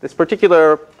this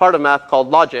particular part of math called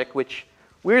logic, which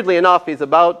weirdly enough is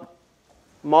about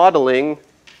modeling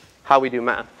how we do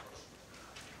math.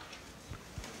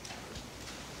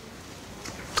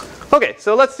 OK,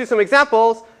 so let's do some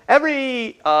examples.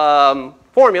 Every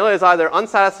formula is either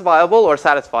unsatisfiable or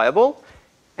satisfiable.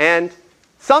 And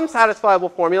some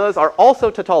satisfiable formulas are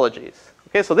also tautologies.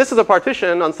 Okay, so this is a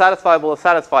partition, unsatisfiable is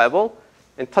satisfiable.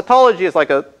 And tautology is like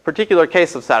a particular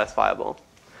case of satisfiable.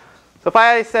 So if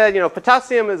I said,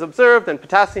 potassium is observed and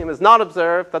potassium is not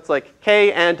observed, that's like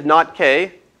K and not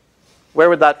K. Where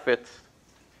would that fit?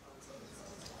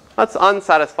 That's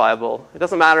unsatisfiable. It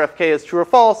doesn't matter if K is true or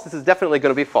false. This is definitely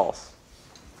going to be false.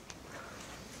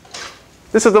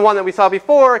 This is the one that we saw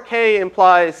before. K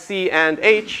implies C and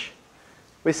H.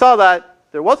 We saw that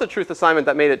there was a truth assignment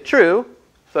that made it true,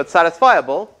 so it's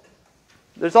satisfiable.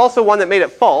 There's also one that made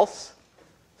it false,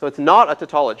 so it's not a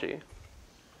tautology.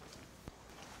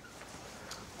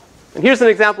 And here's an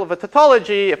example of a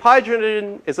tautology. If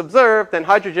hydrogen is observed, then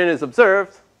hydrogen is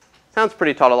observed. Sounds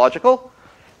pretty tautological.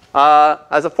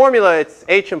 As a formula, it's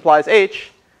H implies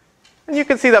H. And you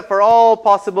can see that for all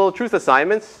possible truth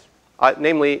assignments,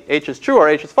 namely H is true or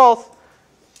H is false,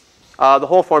 the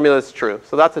whole formula is true.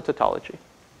 So that's a tautology.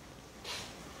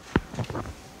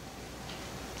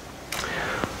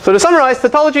 So to summarize,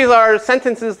 tautologies are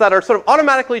sentences that are sort of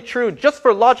automatically true just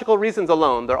for logical reasons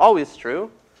alone. They're always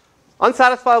true.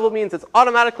 Unsatisfiable means it's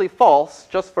automatically false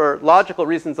just for logical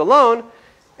reasons alone.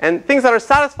 And things that are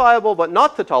satisfiable but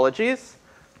not tautologies,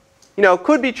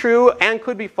 could be true and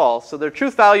could be false. So their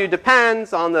truth value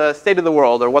depends on the state of the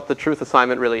world or what the truth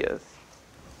assignment really is.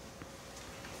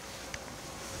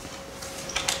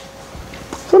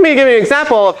 So let me give you an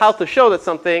example of how to show that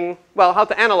something, well, how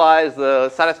to analyze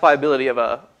the satisfiability of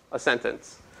a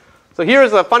sentence. So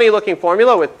here's a funny looking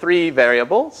formula with 3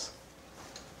 variables.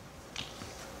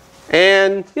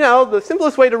 And the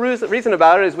simplest way to reason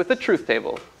about it is with the truth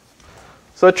table.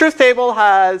 So a truth table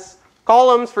has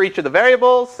columns for each of the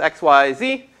variables, x, y,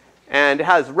 z. And it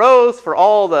has rows for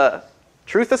all the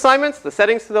truth assignments, the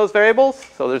settings to those variables.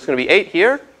 So there's going to be 8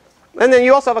 here. And then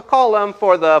you also have a column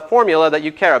for the formula that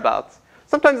you care about.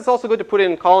 Sometimes it's also good to put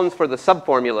in columns for the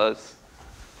subformulas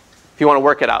if you want to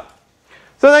work it out.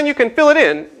 So then you can fill it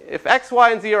in. If x,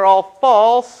 y, and z are all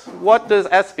false, what does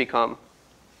S become?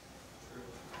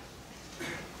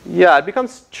 Yeah, it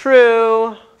becomes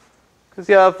true because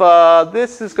you have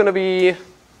this is going to be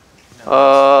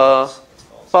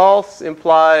false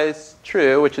implies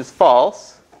true, which is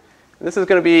false. And this is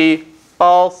going to be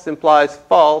false implies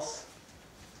false,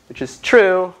 which is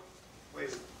true. Wait,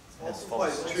 false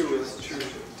implies true is true.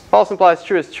 False implies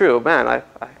true is true. Man, I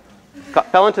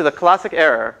fell into the classic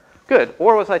error. Good.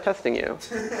 Or was I testing you?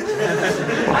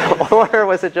 Or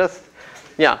was it just,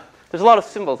 yeah. There's a lot of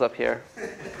symbols up here.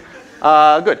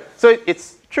 Good. So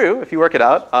it's true if you work it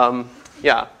out.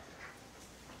 Yeah.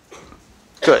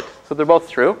 Good. So they're both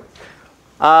true.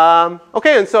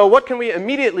 OK, and so what can we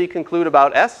immediately conclude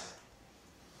about S?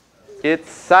 it's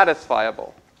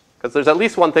satisfiable, because there's at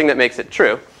least one thing that makes it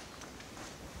true.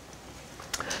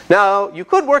 Now, you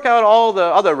could work out all the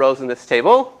other rows in this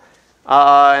table,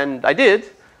 and I did.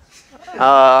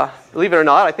 Believe it or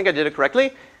not, I think I did it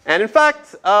correctly. And in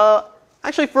fact,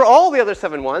 actually for all the other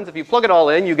 7 ones, if you plug it all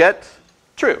in, you get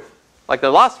true. Like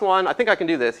the last one, I think I can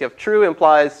do this. You have true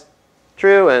implies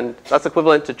true, and that's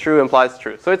equivalent to true implies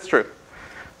true. So it's true.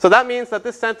 So that means that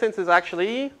this sentence is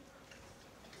actually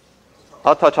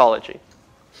a tautology.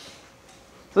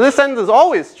 So this sentence is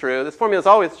always true. This formula is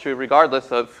always true,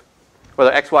 regardless of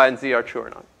whether x, y, and z are true or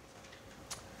not.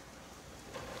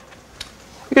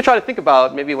 You could try to think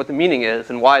about maybe what the meaning is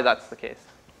and why that's the case.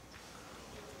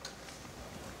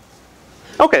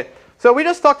 OK, so we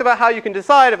just talked about how you can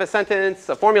decide if a sentence,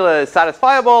 a formula is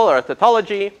satisfiable or a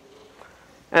tautology.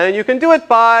 And you can do it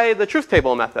by the truth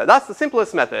table method. That's the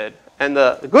simplest method. And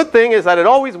the good thing is that it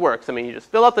always works. I mean, you just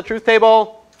fill out the truth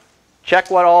table, check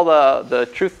what all the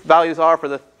truth values are for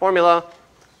the formula,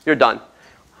 you're done.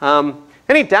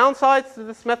 Any downsides to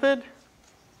this method?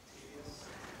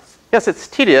 Yes, it's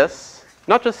tedious.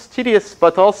 Not just tedious,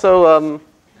 but also,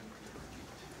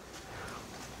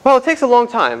 well, it takes a long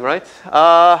time, right?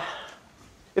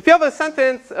 If you have a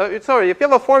sentence, if you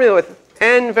have a formula with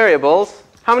n variables,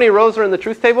 how many rows are in the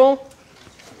truth table?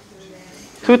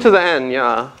 2 to the n,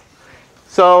 yeah.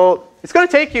 So it's going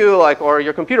to take you, or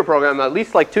your computer program, at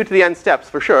least 2 to the n steps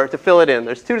for sure to fill it in.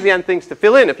 There's 2 to the n things to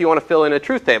fill in if you want to fill in a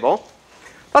truth table.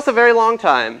 That's a very long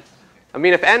time. I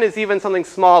mean, if n is even something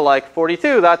small like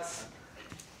 42, that's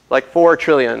like 4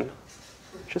 trillion,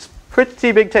 which is a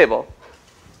pretty big table.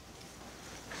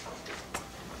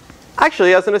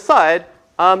 Actually, as an aside,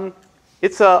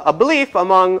 it's a belief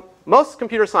among most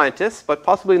computer scientists, but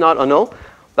possibly not Anil,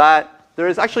 that there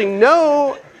is actually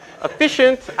no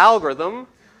efficient algorithm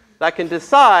that can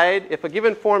decide if a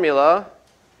given formula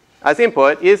as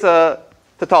input is a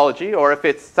tautology or if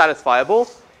it's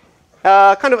satisfiable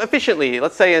kind of efficiently.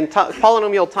 Let's say in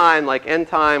polynomial time, like n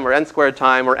time or n squared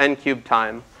time or n cubed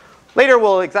time. Later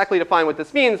we'll exactly define what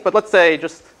this means, but let's say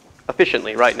just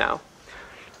efficiently right now.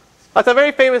 That's a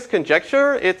very famous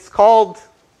conjecture. It's called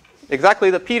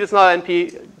exactly the p does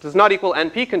not equal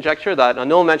np conjecture that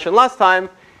Anil mentioned last time.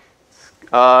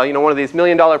 One of these $1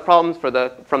 million problems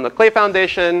from the Clay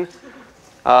Foundation.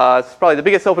 It's probably the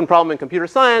biggest open problem in computer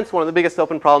science, one of the biggest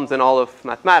open problems in all of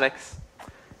mathematics.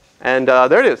 And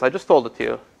there it is. I just told it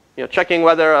to you. Checking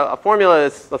whether a formula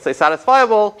is, let's say,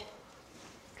 satisfiable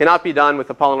cannot be done with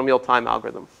a polynomial time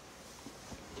algorithm.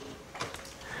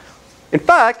 In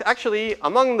fact, actually,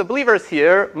 among the believers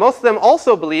here, most of them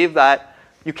also believe that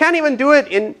you can't even do it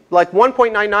in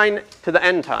 1.99 to the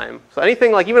n time. So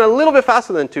anything even a little bit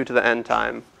faster than 2 to the n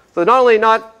time. So not only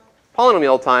not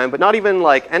polynomial time, but not even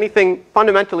anything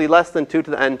fundamentally less than 2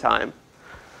 to the n time.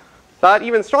 That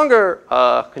even stronger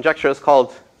conjecture is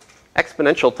called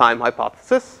exponential time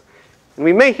hypothesis. And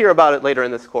we may hear about it later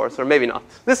in this course, or maybe not.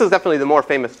 This is definitely the more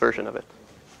famous version of it.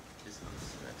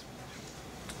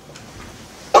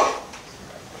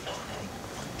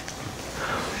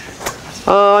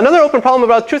 Another open problem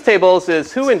about truth tables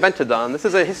is who invented them. This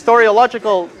is a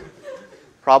historiological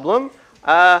problem.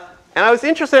 And I was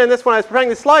interested in this when I was preparing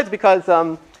these slides because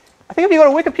I think if you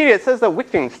go to Wikipedia, it says that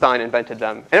Wittgenstein invented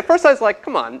them. And at first I was like,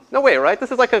 come on, no way, right?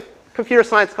 This is like a computer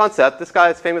science concept. This guy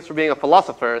is famous for being a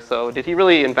philosopher. So did he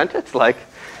really invent it? He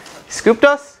scooped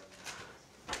us?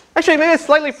 Actually, maybe it's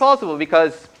slightly plausible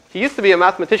because he used to be a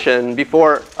mathematician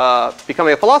before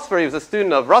becoming a philosopher. He was a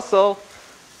student of Russell,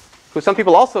 who some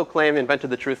people also claim invented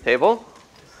the truth table.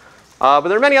 But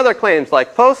there are many other claims,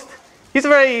 like Post. He's a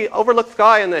very overlooked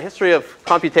guy in the history of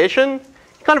computation.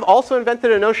 He kind of also invented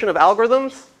a notion of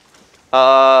algorithms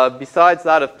besides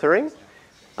that of Turing.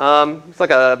 He's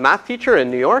like a math teacher in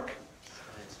New York.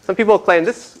 Some people claim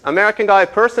this American guy,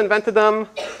 Peirce, invented them.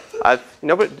 But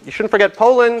you shouldn't forget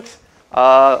Poland.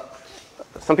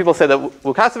 Some people say that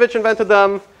Łukasiewicz invented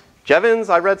them. Jevons,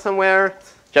 I read somewhere.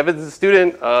 Jevons'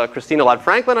 student, Christina Ladd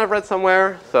Franklin, I've read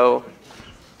somewhere. So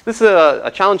this is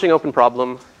a challenging open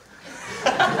problem,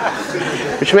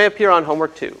 which may appear on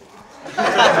homework too.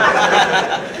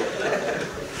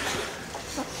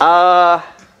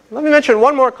 Let me mention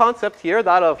one more concept here,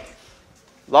 that of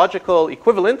logical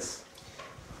equivalence.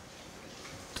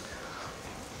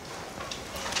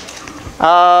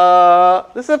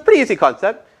 This is a pretty easy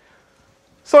concept.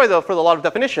 Sorry, though, for the lot of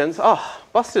definitions. Oh,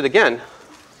 busted again.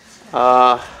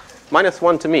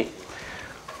 -1 to me.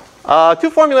 Two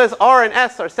formulas R and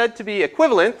S are said to be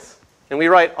equivalent. And we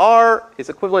write R is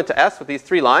equivalent to S with these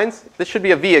 3 lines. This should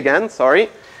be a V again, sorry.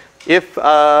 If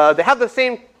they have the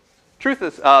same truth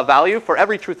value for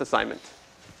every truth assignment.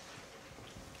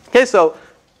 Okay, so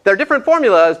they're different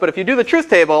formulas, but if you do the truth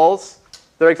tables,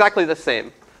 they're exactly the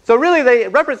same. So really, they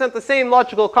represent the same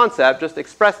logical concept, just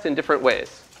expressed in different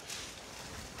ways.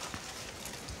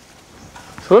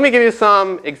 So let me give you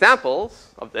some examples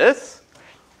of this.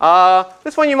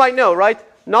 This one you might know, right?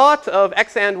 Not of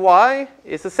x and y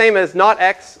is the same as not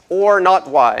x or not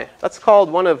y. That's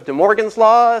called one of De Morgan's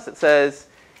laws. It says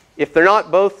if they're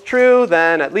not both true,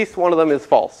 then at least one of them is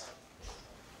false.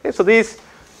 Okay, so these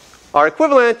are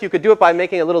equivalent. You could do it by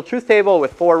making a little truth table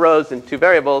with 4 rows and 2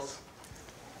 variables.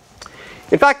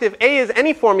 In fact, if A is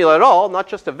any formula at all, not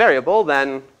just a variable,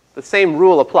 then the same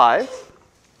rule applies.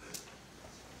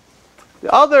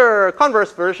 The other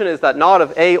converse version is that not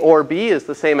of A or B is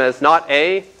the same as not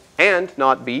A and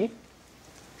not B.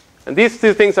 And these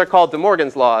two things are called De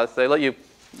Morgan's laws. They let you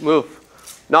move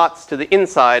knots to the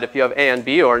inside if you have A and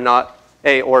B, or not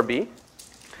A or B.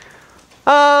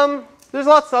 There's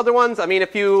lots of other ones. I mean,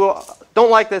 if you don't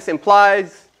like this,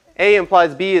 implies A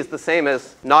implies B is the same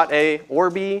as not A or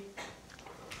B.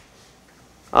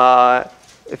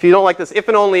 If you don't like this if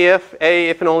and only if, A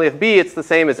if and only if B, it's the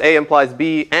same as A implies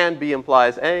B and B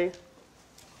implies A.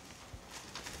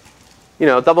 You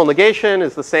know, double negation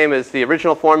is the same as the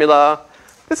original formula.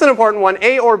 This is an important one.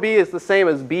 A or B is the same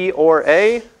as B or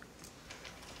A.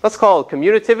 That's called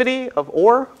commutativity of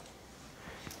or.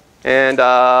 And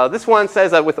this one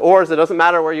says that with ors, it doesn't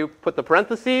matter where you put the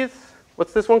parentheses.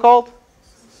 What's this one called?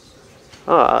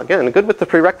 Again, good with the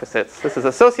prerequisites. This is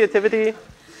associativity.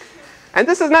 And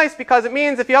this is nice because it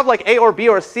means if you have like A or B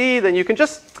or C, then you can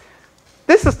just,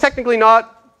 this is technically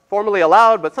not formally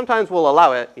allowed, but sometimes we'll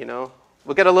allow it, you know.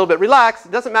 We'll get a little bit relaxed.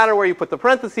 It doesn't matter where you put the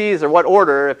parentheses or what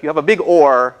order. If you have a big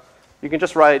or, you can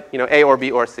just write, you know, A or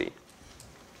B or C.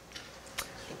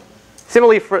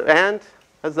 Similarly for and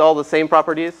has all the same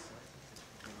properties.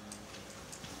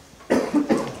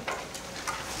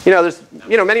 You know, there's,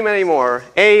 you know, many, many more.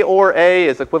 A or A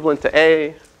is equivalent to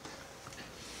A,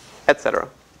 etc.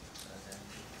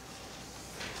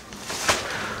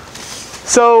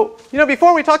 So, you know,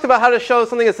 before we talked about how to show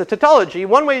something as a tautology,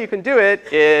 one way you can do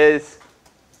it is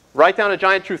write down a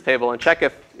giant truth table and check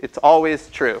if it's always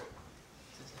true.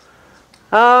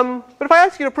 But if I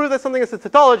ask you to prove that something is a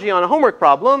tautology on a homework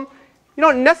problem, you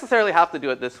don't necessarily have to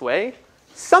do it this way.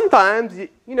 Sometimes,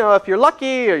 you know, if you're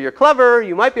lucky or you're clever,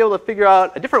 you might be able to figure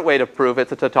out a different way to prove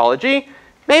it's a tautology,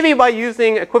 maybe by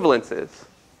using equivalences.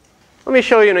 Let me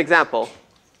show you an example.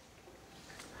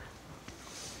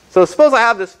 So suppose I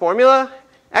have this formula,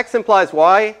 x implies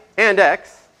y and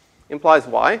x implies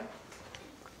y.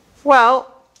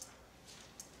 Well,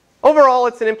 overall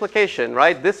it's an implication,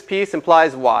 right? This piece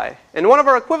implies y. And one of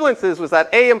our equivalences was that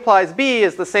A implies B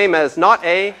is the same as not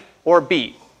A or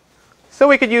B. So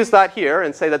we could use that here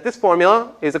and say that this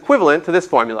formula is equivalent to this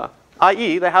formula,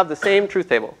 i.e. they have the same truth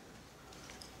table.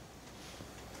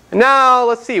 And now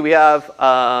let's see, we have,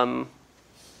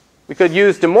 we could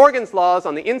use De Morgan's laws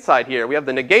on the inside here. We have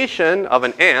the negation of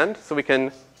an and, so we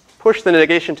can push the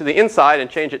negation to the inside and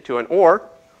change it to an or.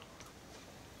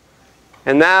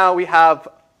 And now we have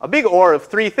a big or of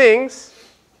 3 things.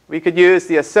 We could use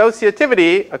the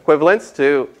associativity equivalence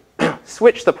to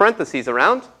switch the parentheses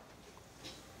around.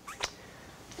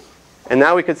 And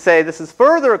now we could say this is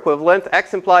further equivalent.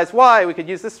 X implies y. We could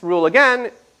use this rule again.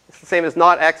 It's the same as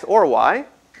not x or y.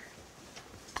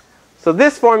 So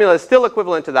this formula is still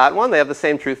equivalent to that one. They have the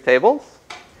same truth tables.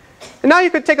 And now you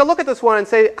could take a look at this one and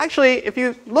say, actually, if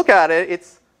you look at it,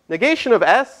 it's negation of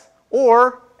s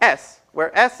or s,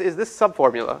 where s is this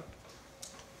subformula.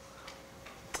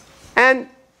 And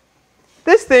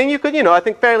this thing you could, you know, I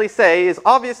think fairly say is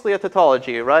obviously a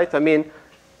tautology, right? I mean,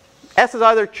 s is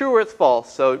either true or it's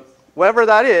false. So whatever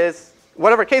that is,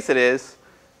 whatever case it is,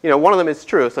 you know, one of them is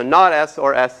true. So not s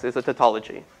or s is a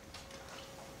tautology.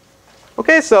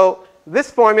 Okay, so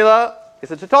this formula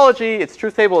is a tautology. Its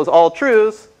truth table is all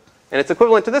truths. And it's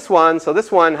equivalent to this one. So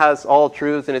this one has all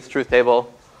truths in its truth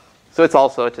table. So it's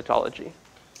also a tautology.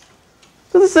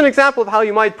 So this is an example of how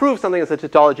you might prove something as a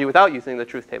tautology without using the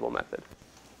truth table method.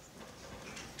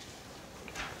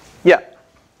 Yeah?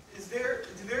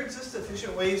 Do there exist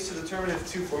efficient ways to determine if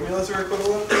 2 formulas are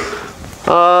equivalent?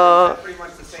 Pretty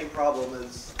much the same problem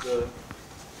as the...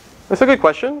 That's a good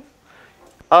question.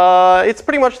 It's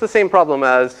pretty much the same problem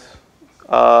as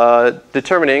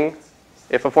determining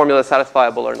if a formula is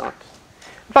satisfiable or not.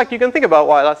 In fact, you can think about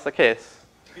why that's the case.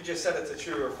 You just set it to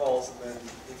true or false, and then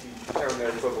if you determine they're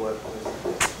equivalent.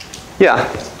 Yeah.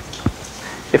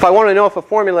 If I want to know if a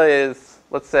formula is,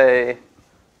 let's say,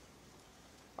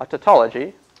 a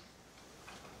tautology,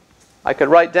 I could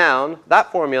write down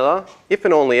that formula if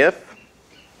and only if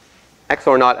x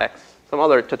or not x, some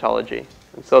other tautology.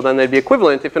 And so then they'd be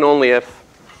equivalent if and only if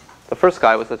the first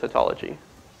guy was a tautology.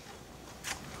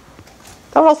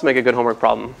 That would also make a good homework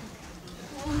problem.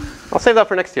 I'll save that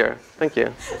for next year. Thank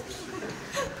you.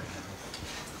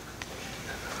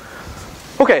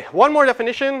 OK, one more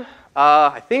definition,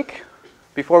 I think,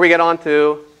 before we get on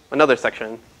to another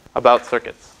section about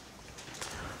circuits.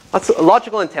 That's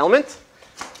logical entailment.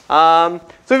 So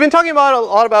we've been talking about a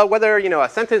lot about whether a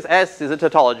sentence S is a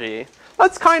tautology.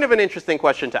 That's kind of an interesting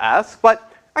question to ask. But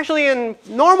actually, in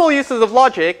normal uses of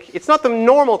logic, it's not the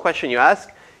normal question you ask.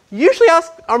 You usually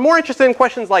are more interested in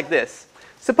questions like this.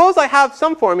 Suppose I have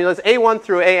some formulas, A1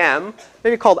 through AM,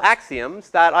 maybe called axioms,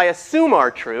 that I assume are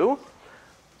true.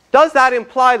 Does that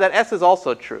imply that S is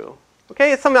also true?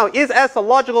 Okay, somehow, is S a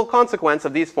logical consequence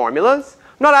of these formulas?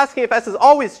 I'm not asking if S is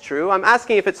always true. I'm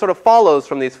asking if it sort of follows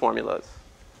from these formulas.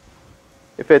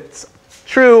 If it's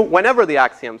true whenever the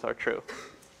axioms are true.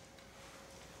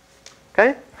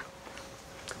 Okay?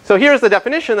 So here's the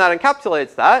definition that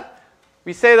encapsulates that.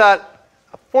 We say that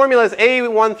formulas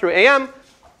A1 through AM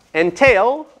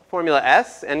entail formula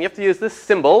S, and you have to use this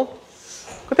symbol.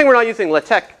 Good thing we're not using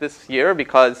LaTeX this year,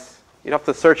 because you'd have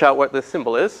to search out what this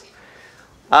symbol is.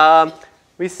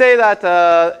 We say that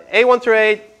A1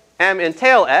 through AM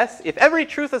entail S if every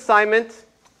truth assignment,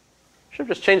 should have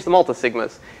just changed them all to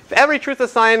sigmas. If every truth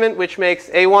assignment which makes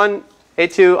A1,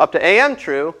 A2 up to AM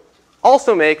true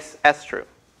also makes S true.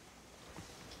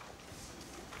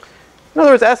 In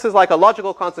other words, S is like a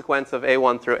logical consequence of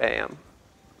A1 through AM.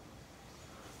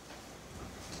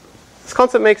 Does this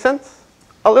concept make sense?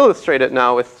 I'll illustrate it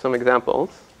now with some examples.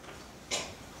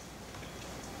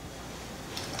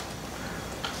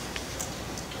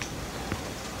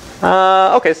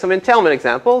 OK, some entailment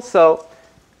examples. So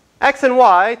X and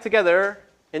Y together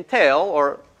entail,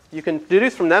 or you can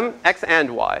deduce from them, X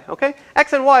and Y. Okay?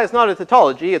 X and Y is not a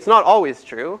tautology. It's not always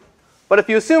true. But if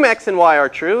you assume X and Y are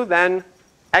true, then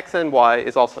X and Y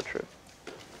is also true.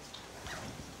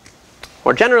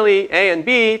 Or generally, A and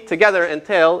B together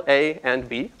entail A and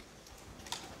B.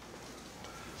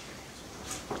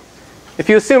 If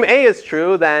you assume A is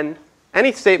true, then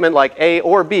any statement like A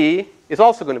or B is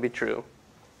also going to be true,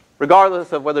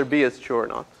 regardless of whether B is true or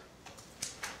not.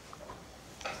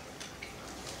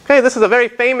 Okay, this is a very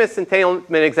famous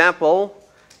entailment example.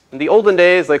 In the olden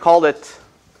days, they called it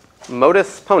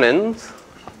modus ponens.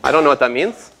 I don't know what that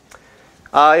means.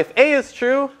 If A is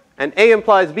true and A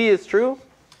implies B is true,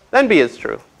 then B is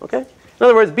true. Okay? In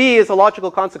other words, B is a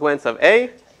logical consequence of A,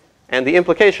 and the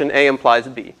implication A implies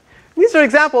B. These are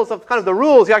examples of kind of the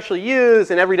rules you actually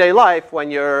use in everyday life when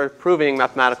you're proving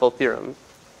mathematical theorems.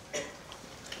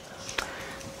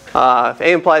 If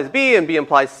A implies B and B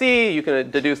implies C, you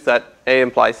can deduce that A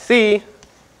implies C.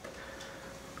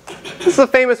 This is a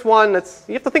famous one.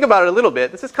 You have to think about it a little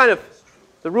bit. This is kind of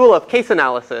the rule of case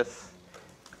analysis.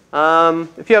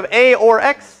 If you have A or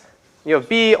X, you have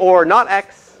B or not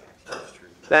X,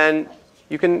 then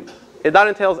that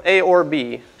entails A or B.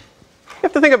 You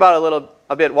have to think about it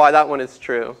a bit why that one is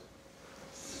true.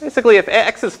 Basically, if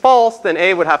X is false, then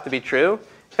A would have to be true.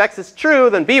 If X is true,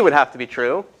 then B would have to be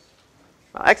true.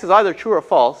 X is either true or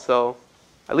false, so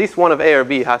at least one of A or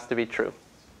B has to be true.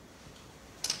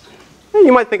 And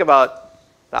you might think about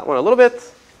that one a little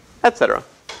bit, etc.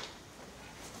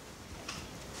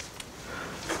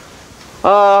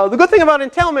 The good thing about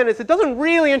entailment is it doesn't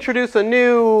really introduce a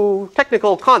new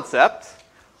technical concept.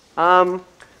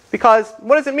 Because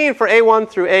what does it mean for A1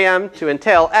 through AM to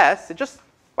entail S? It just,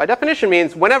 by definition,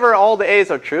 means whenever all the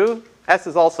A's are true, S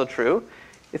is also true.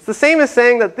 It's the same as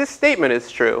saying that this statement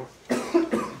is true.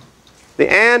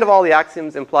 The and of all the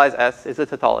axioms implies S is a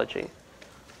tautology.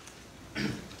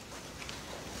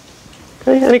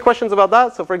 Okay, any questions about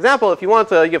that? So for example, if you want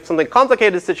to give something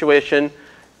complicated situation,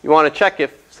 you want to check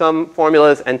if some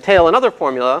formulas entail another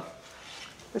formula,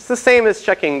 it's the same as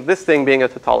checking this thing being a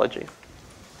tautology.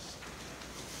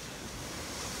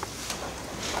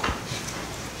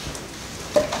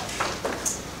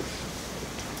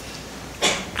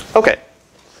 OK,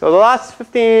 so the last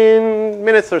 15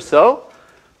 minutes or so,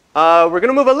 we're going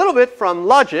to move a little bit from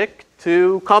logic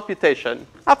to computation.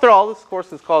 After all, this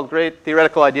course is called Great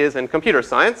Theoretical Ideas in Computer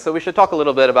Science, so we should talk a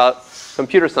little bit about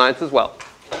computer science as well.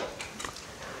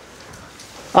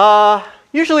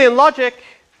 Usually in logic,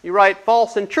 you write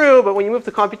false and true, but when you move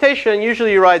to computation,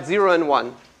 usually you write 0 and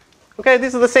 1. Okay,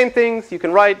 these are the same things. You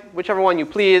can write whichever one you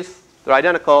please. They're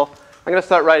identical. I'm going to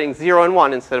start writing 0 and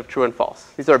 1 instead of true and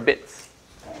false. These are bits.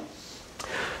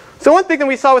 So one thing that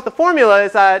we saw with the formula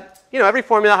is that every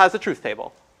formula has a truth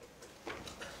table.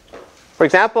 For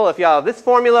example, if you have this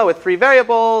formula with 3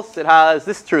 variables, it has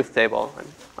this truth table. And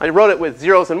I wrote it with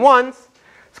zeros and ones.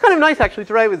 It's kind of nice, actually,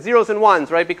 to write with zeros and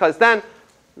ones, right? Because then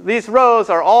these rows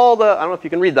are all the, I don't know if you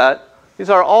can read that. These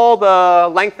are all the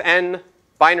length n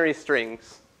binary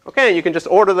strings. Okay, you can just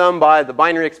order them by the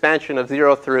binary expansion of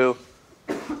 0 through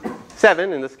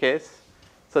 7 in this case.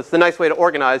 So it's the nice way to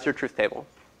organize your truth table.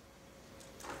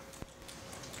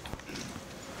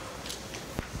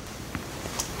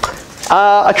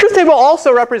 A truth table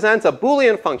also represents a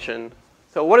Boolean function.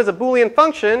 So what is a Boolean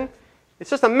function? It's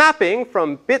just a mapping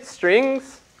from bit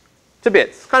strings to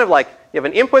bits. Kind of like you have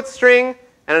an input string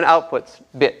and an output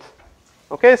bit.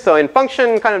 Okay, so in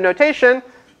function kind of notation,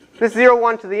 this 0,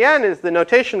 1 to the n is the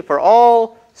notation for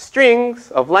all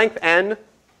strings of length n.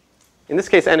 In this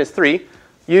case, n is 3,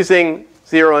 using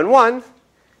 0 and 1.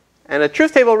 And a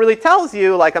truth table really tells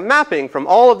you like a mapping from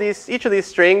all of these, each of these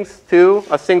strings to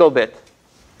a single bit.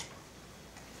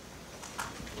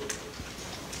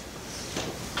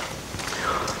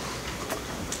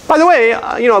 By the way, a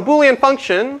Boolean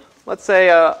function, let's say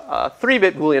a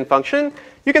 3-bit Boolean function,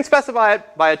 you can specify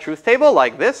it by a truth table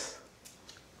like this.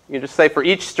 You can just say for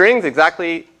each strings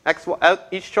exactly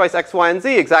each choice x, y, and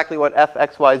z exactly what f,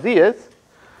 x, y, z is.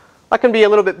 That can be a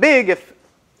little bit big if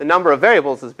the number of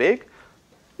variables is big.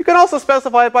 You can also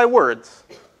specify it by words.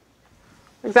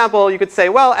 For example, you could say,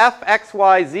 well, f, x,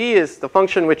 y, z is the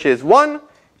function which is 1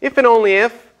 if and only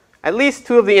if at least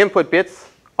 2 of the input bits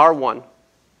are 1.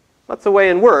 That's a way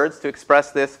in words to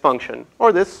express this function,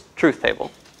 or this truth table.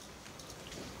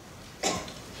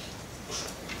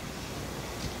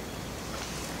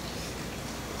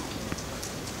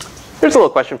 Here's a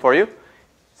little question for you.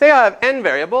 Say I have n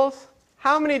variables.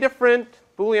 How many different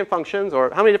Boolean functions, or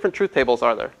how many different truth tables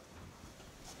are there?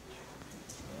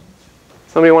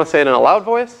 Somebody want to say it in a loud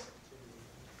voice?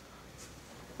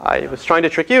 I was trying to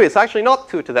trick you. It's actually not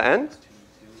 2 to the n.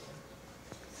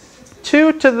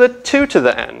 2 to the 2 to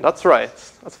the n. That's right.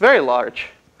 That's very large.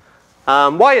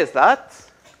 Why is that?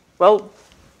 Well,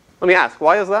 let me ask.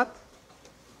 Why is that?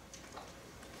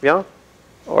 Yeah?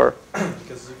 Or?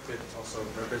 Because you could also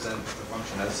represent the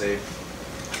function as a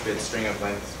bit string of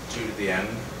length 2 to the n,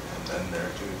 and then there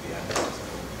 2 to the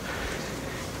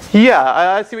n.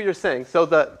 Yeah, I see what you're saying. So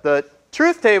the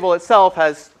truth table itself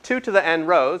has 2 to the n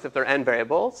rows if they're n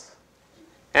variables.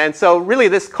 And so really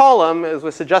this column, as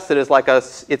was suggested, is like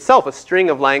itself a string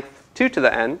of length 2 to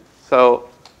the n. So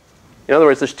in other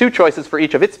words, there's 2 choices for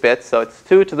each of its bits. So it's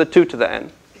 2 to the 2 to the n.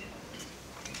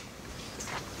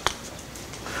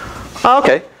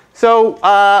 Okay, so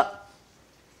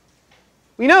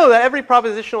we know that every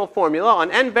propositional formula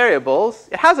on n variables,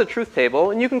 it has a truth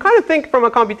table. And you can kind of think from a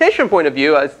computation point of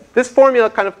view as this formula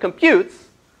kind of computes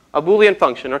a Boolean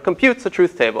function or computes a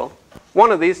truth table.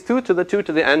 One of these 2 to the 2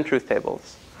 to the n truth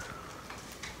tables.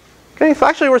 Okay, so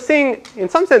actually we're seeing, in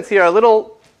some sense here, a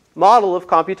little model of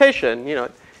computation.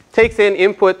 It takes in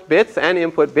input bits, and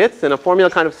a formula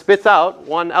kind of spits out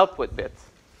one output bit.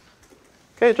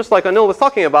 Okay, just like Anil was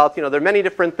talking about, there are many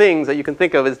different things that you can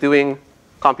think of as doing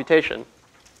computation.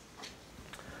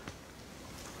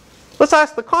 Let's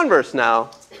ask the converse now.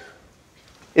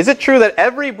 Is it true that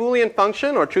every Boolean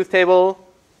function or truth table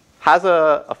has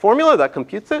a formula that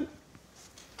computes it?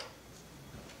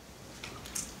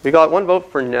 We got one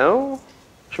vote for no.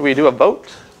 Should we do a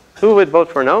vote? Who would vote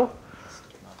for no?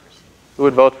 Who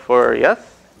would vote for yes?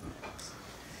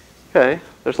 Okay,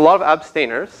 there's a lot of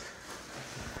abstainers.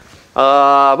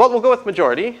 But we'll go with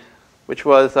majority, which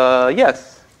was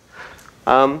yes.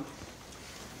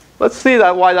 Let's see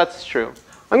why that's true.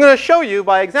 I'm going to show you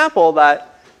by example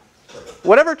that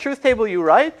whatever truth table you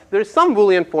write, there's some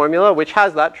Boolean formula which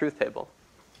has that truth table.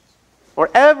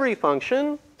 Or every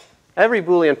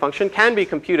Boolean function can be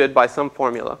computed by some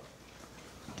formula.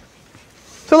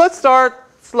 So let's start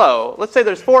slow. Let's say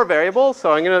there's 4 variables,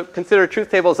 so I'm going to consider truth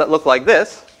tables that look like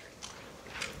this.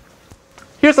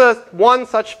 Here's one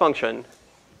such function.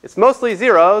 It's mostly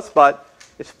zeros, but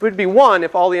it would be 1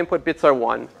 if all the input bits are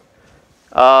 1.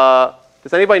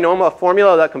 Does anybody know a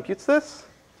formula that computes this?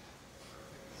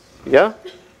 Yeah?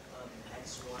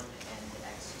 X1 and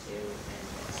X2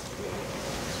 and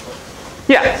X3.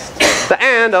 Yes, the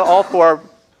and of all 4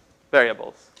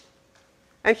 variables.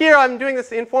 And here I'm doing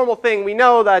this informal thing. We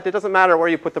know that it doesn't matter where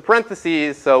you put the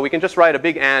parentheses, so we can just write a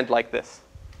big and like this.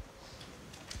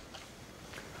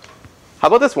 How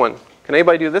about this one? Can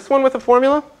anybody do this one with a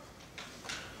formula?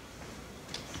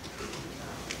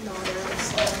 No,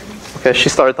 there's Okay, she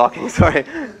started talking, sorry.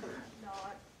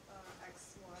 not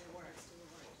x1 or x2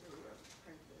 or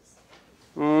parentheses.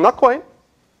 Not quite.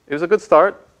 It was a good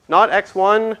start. Not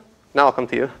x1. Now I'll come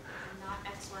to you. Not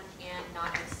x1 and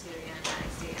not x2 and not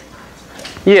x3 and not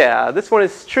x4. Yeah, this one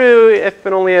is true if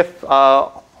and only if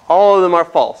all of them are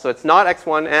false. So it's not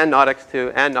x1 and not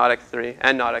x2 and not x3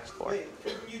 and not x4. Wait,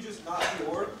 couldn't you just not be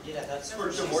or? Yeah, that's for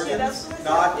De Morgan's,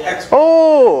 not X.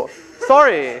 Oh,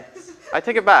 sorry. I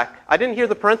take it back. I didn't hear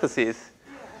the parentheses.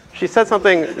 She said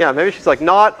something, yeah, maybe she's like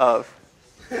not of.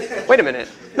 Wait a minute.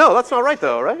 No, that's not right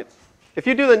though, right? If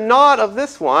you do the not of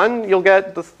this one, you'll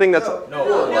get this thing that's.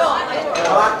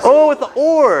 Oh, with the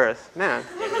ors. Man.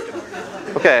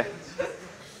 Okay.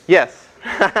 Yes.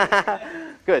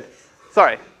 Good.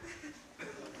 Sorry.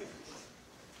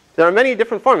 There are many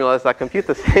different formulas that compute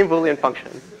the same Boolean function.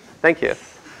 Thank you.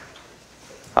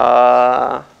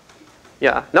 Yeah.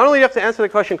 Not only do you have to answer the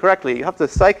question correctly, you have to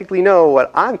psychically know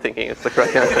what I'm thinking is the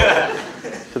correct answer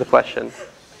to the question.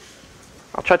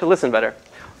 I'll try to listen better.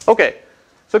 Okay.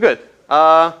 So good.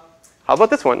 How about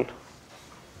this one?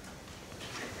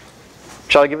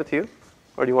 Shall I give it to you?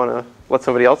 Or do you want to let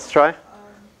somebody else try?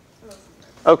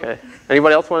 Okay.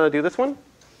 Anybody else want to do this one?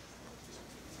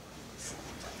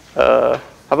 How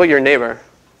about your neighbor?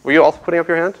 Were you also putting up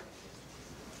your hand?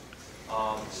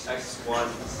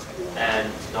 X1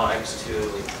 and not X2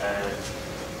 and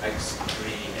X3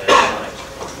 and not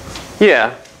X4.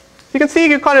 Yeah. You can see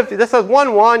you kind of, this has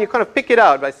 1, 1. You kind of pick it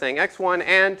out by saying X1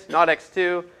 and not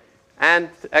X2 and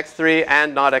X3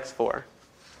 and not X4.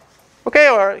 Okay,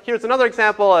 or here's another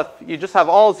example. If you just have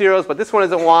all zeros, but this one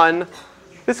is a 1.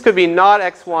 This could be not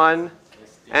X1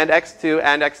 and X2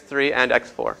 and X3 and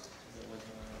X4.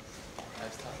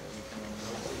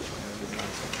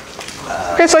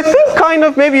 Okay, so I think kind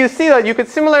of maybe you see that you could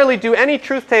similarly do any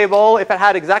truth table if it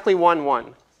had exactly 1,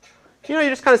 1. You know, you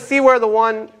just kind of see where the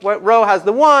what row has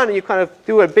the 1, and you kind of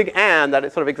do a big and that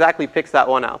it sort of exactly picks that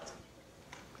one out.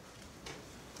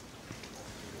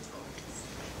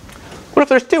 What if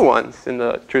there's 2 1s in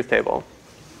the truth table?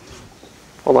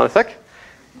 Hold on a sec.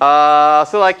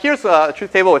 So like here's a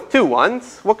truth table with 2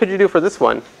 1s. What could you do for this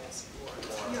one?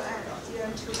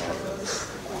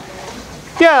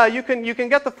 Yeah, you can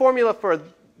get the formula for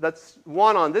that's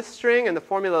 1 on this string and the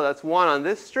formula that's 1 on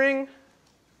this string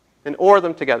and OR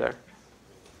them together.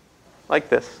 Like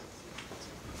this.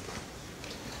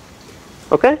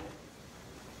 Okay?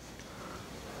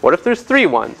 What if there's 3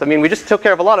 1s? I mean, we just took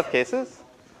care of a lot of cases.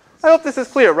 I hope this is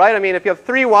clear, right? I mean, if you have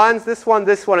 3 1s, this one,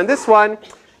 and this one,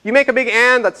 you make a big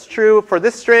AND that's true for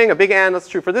this string, a big AND that's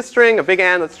true for this string, a big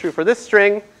AND that's true for this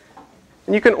string,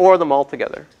 and you can OR them all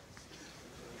together.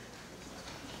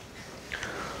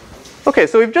 Okay,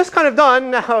 so we've just kind of done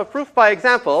now a proof by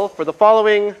example for the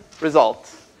following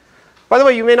result. By the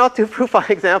way, you may not do proof by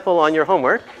example on your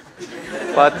homework,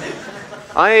 but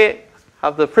I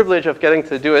have the privilege of getting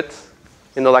to do it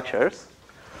in the lectures.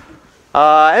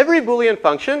 Every Boolean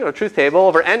function or truth table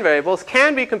over n variables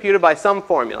can be computed by some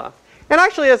formula. And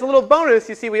actually, as a little bonus,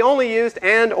 you see we only used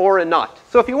and, or, and not.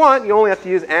 So if you want, you only have to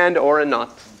use and, or, and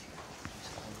not.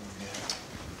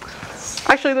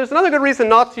 Actually, there's another good reason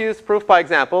not to use proof by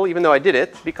example, even though I did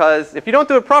it, because if you don't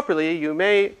do it properly, you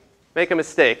may make a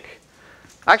mistake.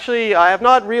 Actually, I have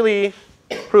not really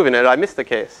proven it. I missed the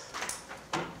case.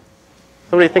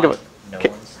 Somebody think of it. No Okay.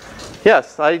 ones.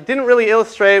 Yes, I didn't really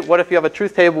illustrate what if you have a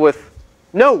truth table with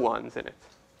no 1s in it.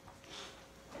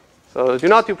 So do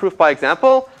not do proof by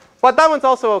example. But that one's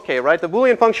also OK, right? The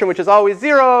Boolean function, which is always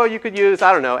 0, you could use,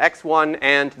 I don't know, x1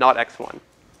 and not x1.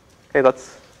 OK,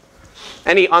 that's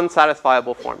any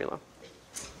unsatisfiable formula.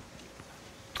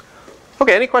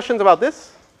 OK, any questions about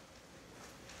this?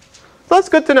 So that's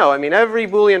good to know. I mean, every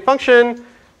Boolean function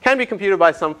can be computed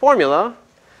by some formula.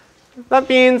 That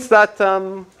means that,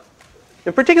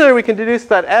 in particular, we can deduce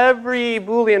that every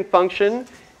Boolean function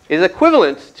is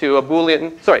equivalent to a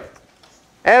Boolean, sorry,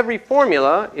 every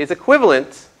formula is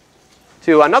equivalent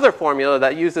to another formula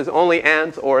that uses only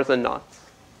ands, ors, and nots.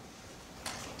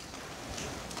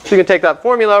 So you can take that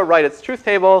formula, write its truth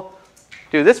table,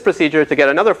 do this procedure to get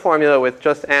another formula with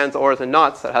just ands, ors, and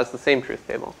nots that has the same truth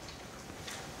table.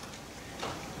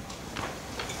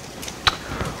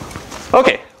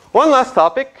 OK, one last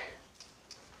topic,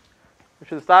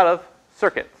 which is that of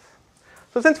circuits.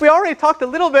 So since we already talked a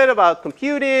little bit about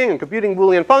computing and computing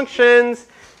Boolean functions,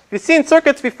 if you've seen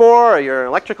circuits before, or you're an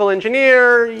electrical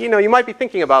engineer, you might be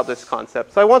thinking about this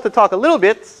concept. So I want to talk a little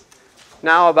bit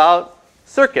now about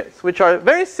circuits, which are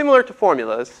very similar to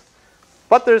formulas,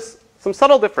 but there's some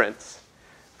subtle difference.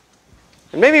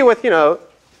 And maybe with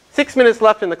 6 minutes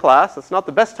left in the class, it's not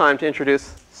the best time to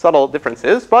introduce subtle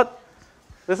differences, but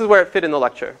this is where it fit in the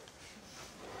lecture.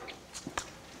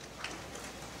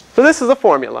 So this is a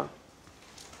formula.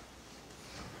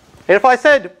 And if I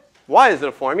said, why is it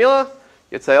a formula?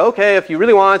 You'd say, OK, if you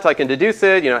really want, I can deduce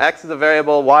it. X is a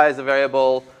variable, y is a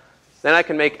variable. Then I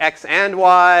can make x and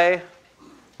y.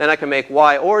 Then I can make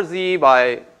y or z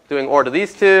by doing or to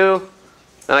these two.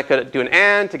 Then I could do an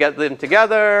and to get them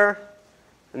together.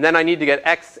 And then I need to get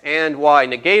x and y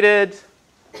negated.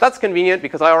 That's convenient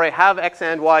because I already have x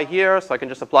and y here, so I can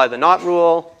just apply the not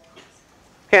rule.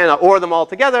 Okay, and I'll OR them all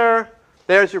together.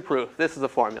 There's your proof. This is a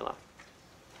formula.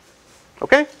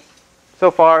 Okay? So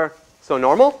far, so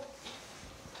normal.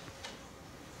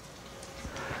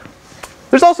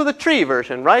 There's also the tree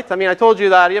version, right? I mean, I told you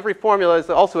that every formula is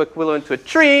also equivalent to a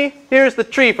tree. Here's the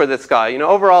tree for this guy. You know,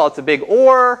 overall, it's a big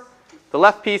OR. The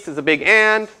left piece is a big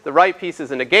AND. The right piece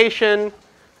is a negation.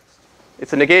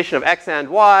 It's a negation of x and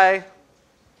y,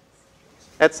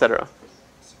 etc.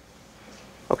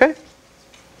 Okay?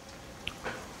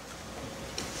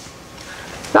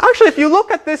 Now, actually, if you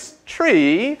look at this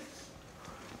tree,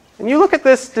 and you look at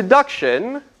this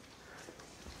deduction,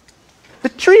 the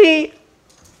tree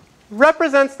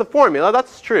represents the formula,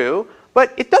 that's true,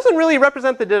 but it doesn't really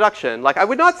represent the deduction. Like, I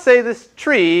would not say this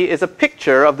tree is a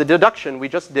picture of the deduction we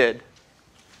just did.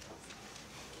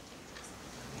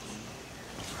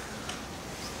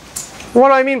 What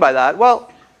do I mean by that?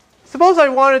 Well, suppose I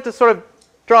wanted to sort of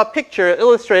draw a picture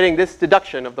illustrating this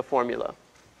deduction of the formula.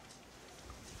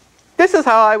 This is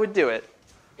how I would do it.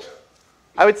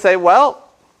 I would say, well,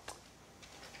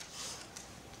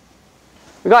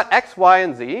 we got x, y,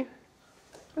 and z.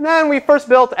 And then we first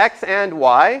built x and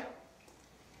y,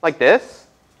 like this.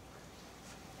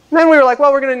 And then we were like,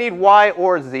 well, we're going to need y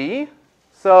or z.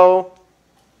 So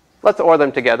let's OR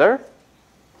them together.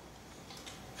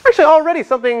 Actually, already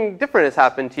something different has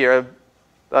happened here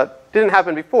that didn't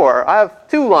happen before. I have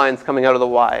 2 lines coming out of the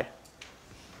y.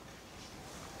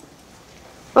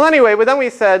 Well, anyway, but then we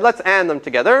said, let's AND them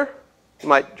together. You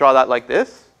might draw that like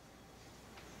this.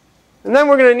 And then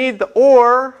we're going to need the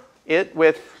OR it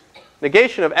with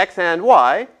negation of x and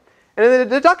y. And in the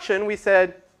deduction, we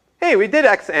said, hey, we did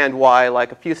x and y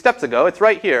like a few steps ago. It's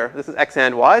right here. This is x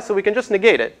and y, so we can just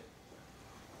negate it.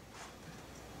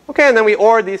 Okay, and then we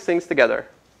OR these things together.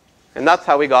 And that's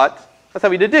how we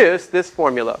deduced this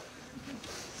formula.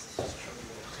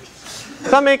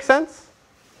 Does that make sense?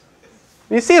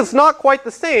 You see, it's not quite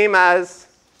the same as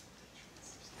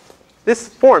this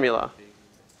formula.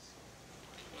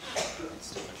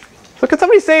 So can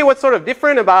somebody say what's sort of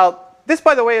different about this?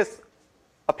 By the way, is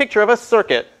a picture of a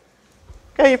circuit.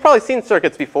 Okay, you've probably seen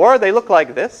circuits before. They look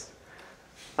like this.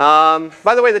 By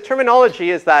the way, the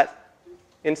terminology is that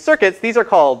in circuits, these are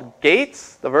called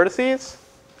gates, the vertices.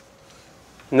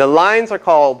 And the lines are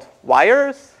called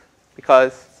wires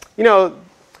because, you know,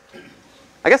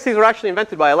 I guess these were actually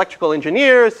invented by electrical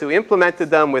engineers who implemented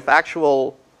them with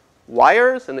actual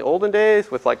wires in the olden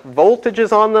days with like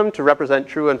voltages on them to represent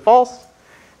true and false.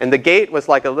 And the gate was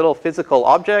like a little physical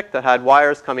object that had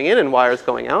wires coming in and wires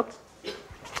going out.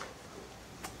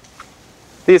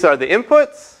 These are the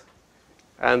inputs.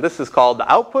 And this is called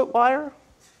the output wire.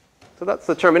 So that's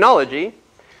the terminology.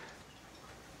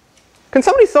 Can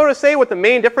somebody sort of say what the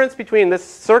main difference between this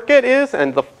circuit is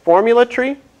and the formula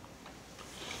tree?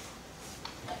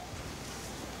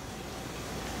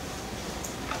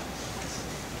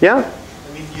 Yeah?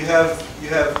 I mean, you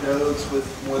have nodes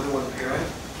with more than one parent.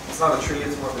 It's not a tree,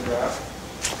 it's more of a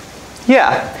graph.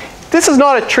 Yeah. This is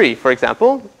not a tree, for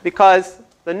example, because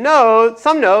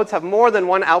some nodes have more than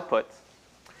one output.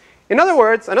 In other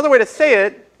words, another way to say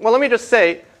it, well, let me just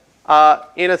say,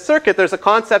 in a circuit, there's a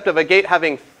concept of a gate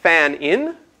having fan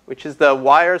in, which is the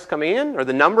wires coming in, or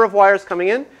the number of wires coming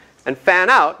in, and fan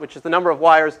out, which is the number of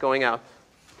wires going out.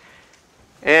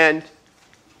 And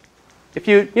if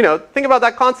you think about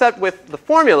that concept with the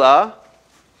formula,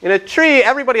 in a tree,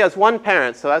 everybody has one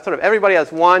parent. So that's sort of everybody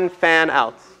has one fan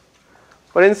out.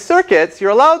 But in circuits,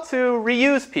 you're allowed to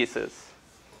reuse pieces.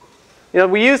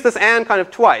 We use this AND kind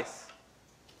of twice.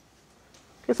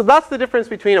 Okay, so that's the difference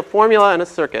between a formula and a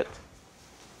circuit.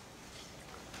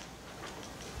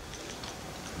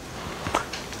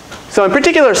 So in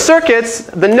particular circuits,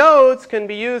 the nodes can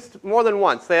be used more than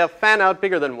once. They have fan out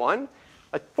bigger than one.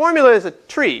 A formula is a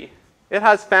tree. It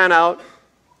has fan out.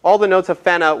 All the nodes have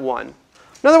fan out 1.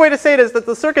 Another way to say it is that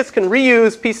the circuits can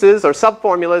reuse pieces or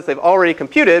subformulas they've already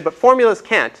computed, but formulas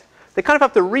can't. They kind of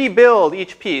have to rebuild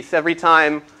each piece every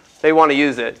time they want to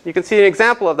use it. You can see an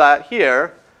example of that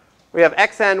here. We have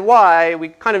x and y. We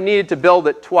kind of needed to build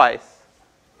it twice.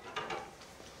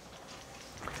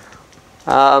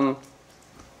 So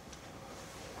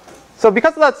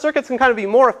because of that, circuits can kind of be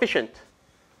more efficient.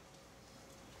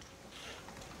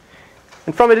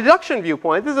 And from a deduction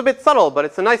viewpoint, this is a bit subtle, but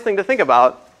it's a nice thing to think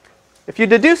about. If you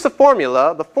deduce a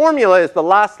formula, the formula is the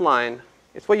last line.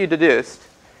 It's what you deduced.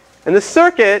 And the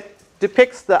circuit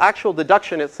depicts the actual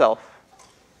deduction itself.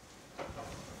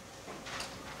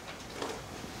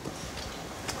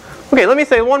 Okay, let me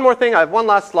say one more thing. I have one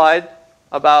last slide.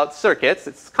 about circuits.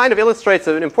 It kind of illustrates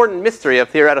an important mystery of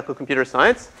theoretical computer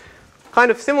science, kind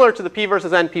of similar to the P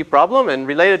versus NP problem and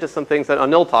related to some things that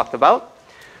Anil talked about.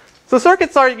 So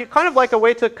circuits are kind of like a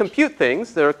way to compute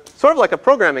things. They're sort of like a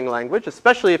programming language,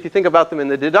 especially if you think about them in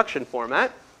the deduction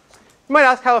format. You might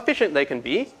ask how efficient they can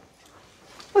be.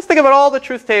 Let's think about all the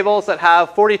truth tables that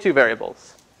have 42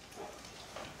 variables.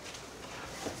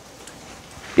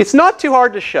 It's not too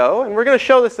hard to show, and we're going to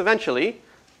show this eventually,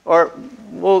 or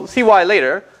we'll see why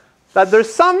later, that there's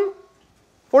some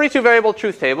 42 variable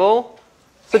truth table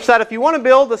such that if you want to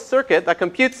build a circuit that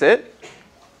computes it,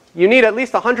 you need at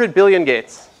least 100 billion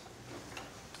gates.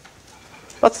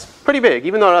 That's pretty big.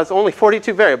 Even though it has only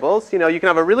 42 variables, you can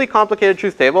have a really complicated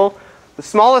truth table. The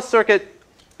smallest circuit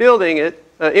building it,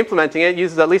 implementing it,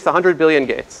 uses at least 100 billion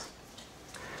gates.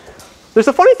 There's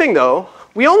a funny thing, though.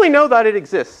 We only know that it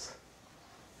exists.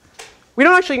 We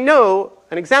don't actually know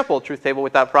an example truth table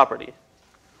with that property.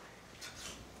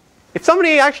 If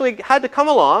somebody actually had to come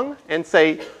along and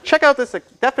say, check out this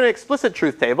definite explicit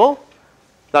truth table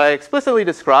that I explicitly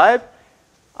described,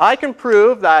 I can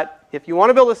prove that if you want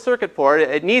to build a circuit for it,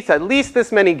 it needs at least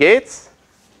this many gates.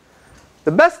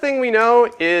 The best thing we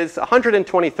know is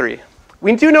 123.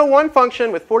 We do know one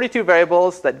function with 42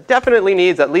 variables that definitely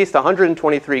needs at least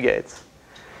 123 gates.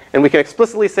 And we can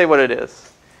explicitly say what it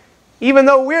is. Even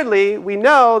though, weirdly, we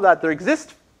know that there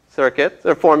exist circuits,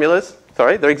 or formulas,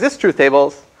 sorry, there exist truth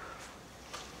tables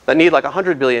that need like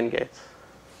 100 billion gates.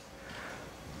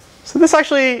 So this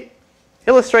actually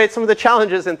illustrates some of the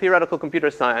challenges in theoretical computer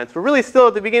science. We're really still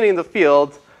at the beginning of the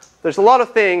field. There's a lot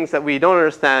of things that we don't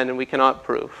understand and we cannot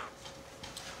prove.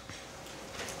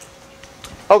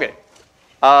 OK.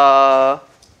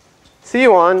 See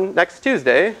you on next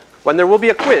Tuesday when there will be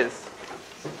a quiz.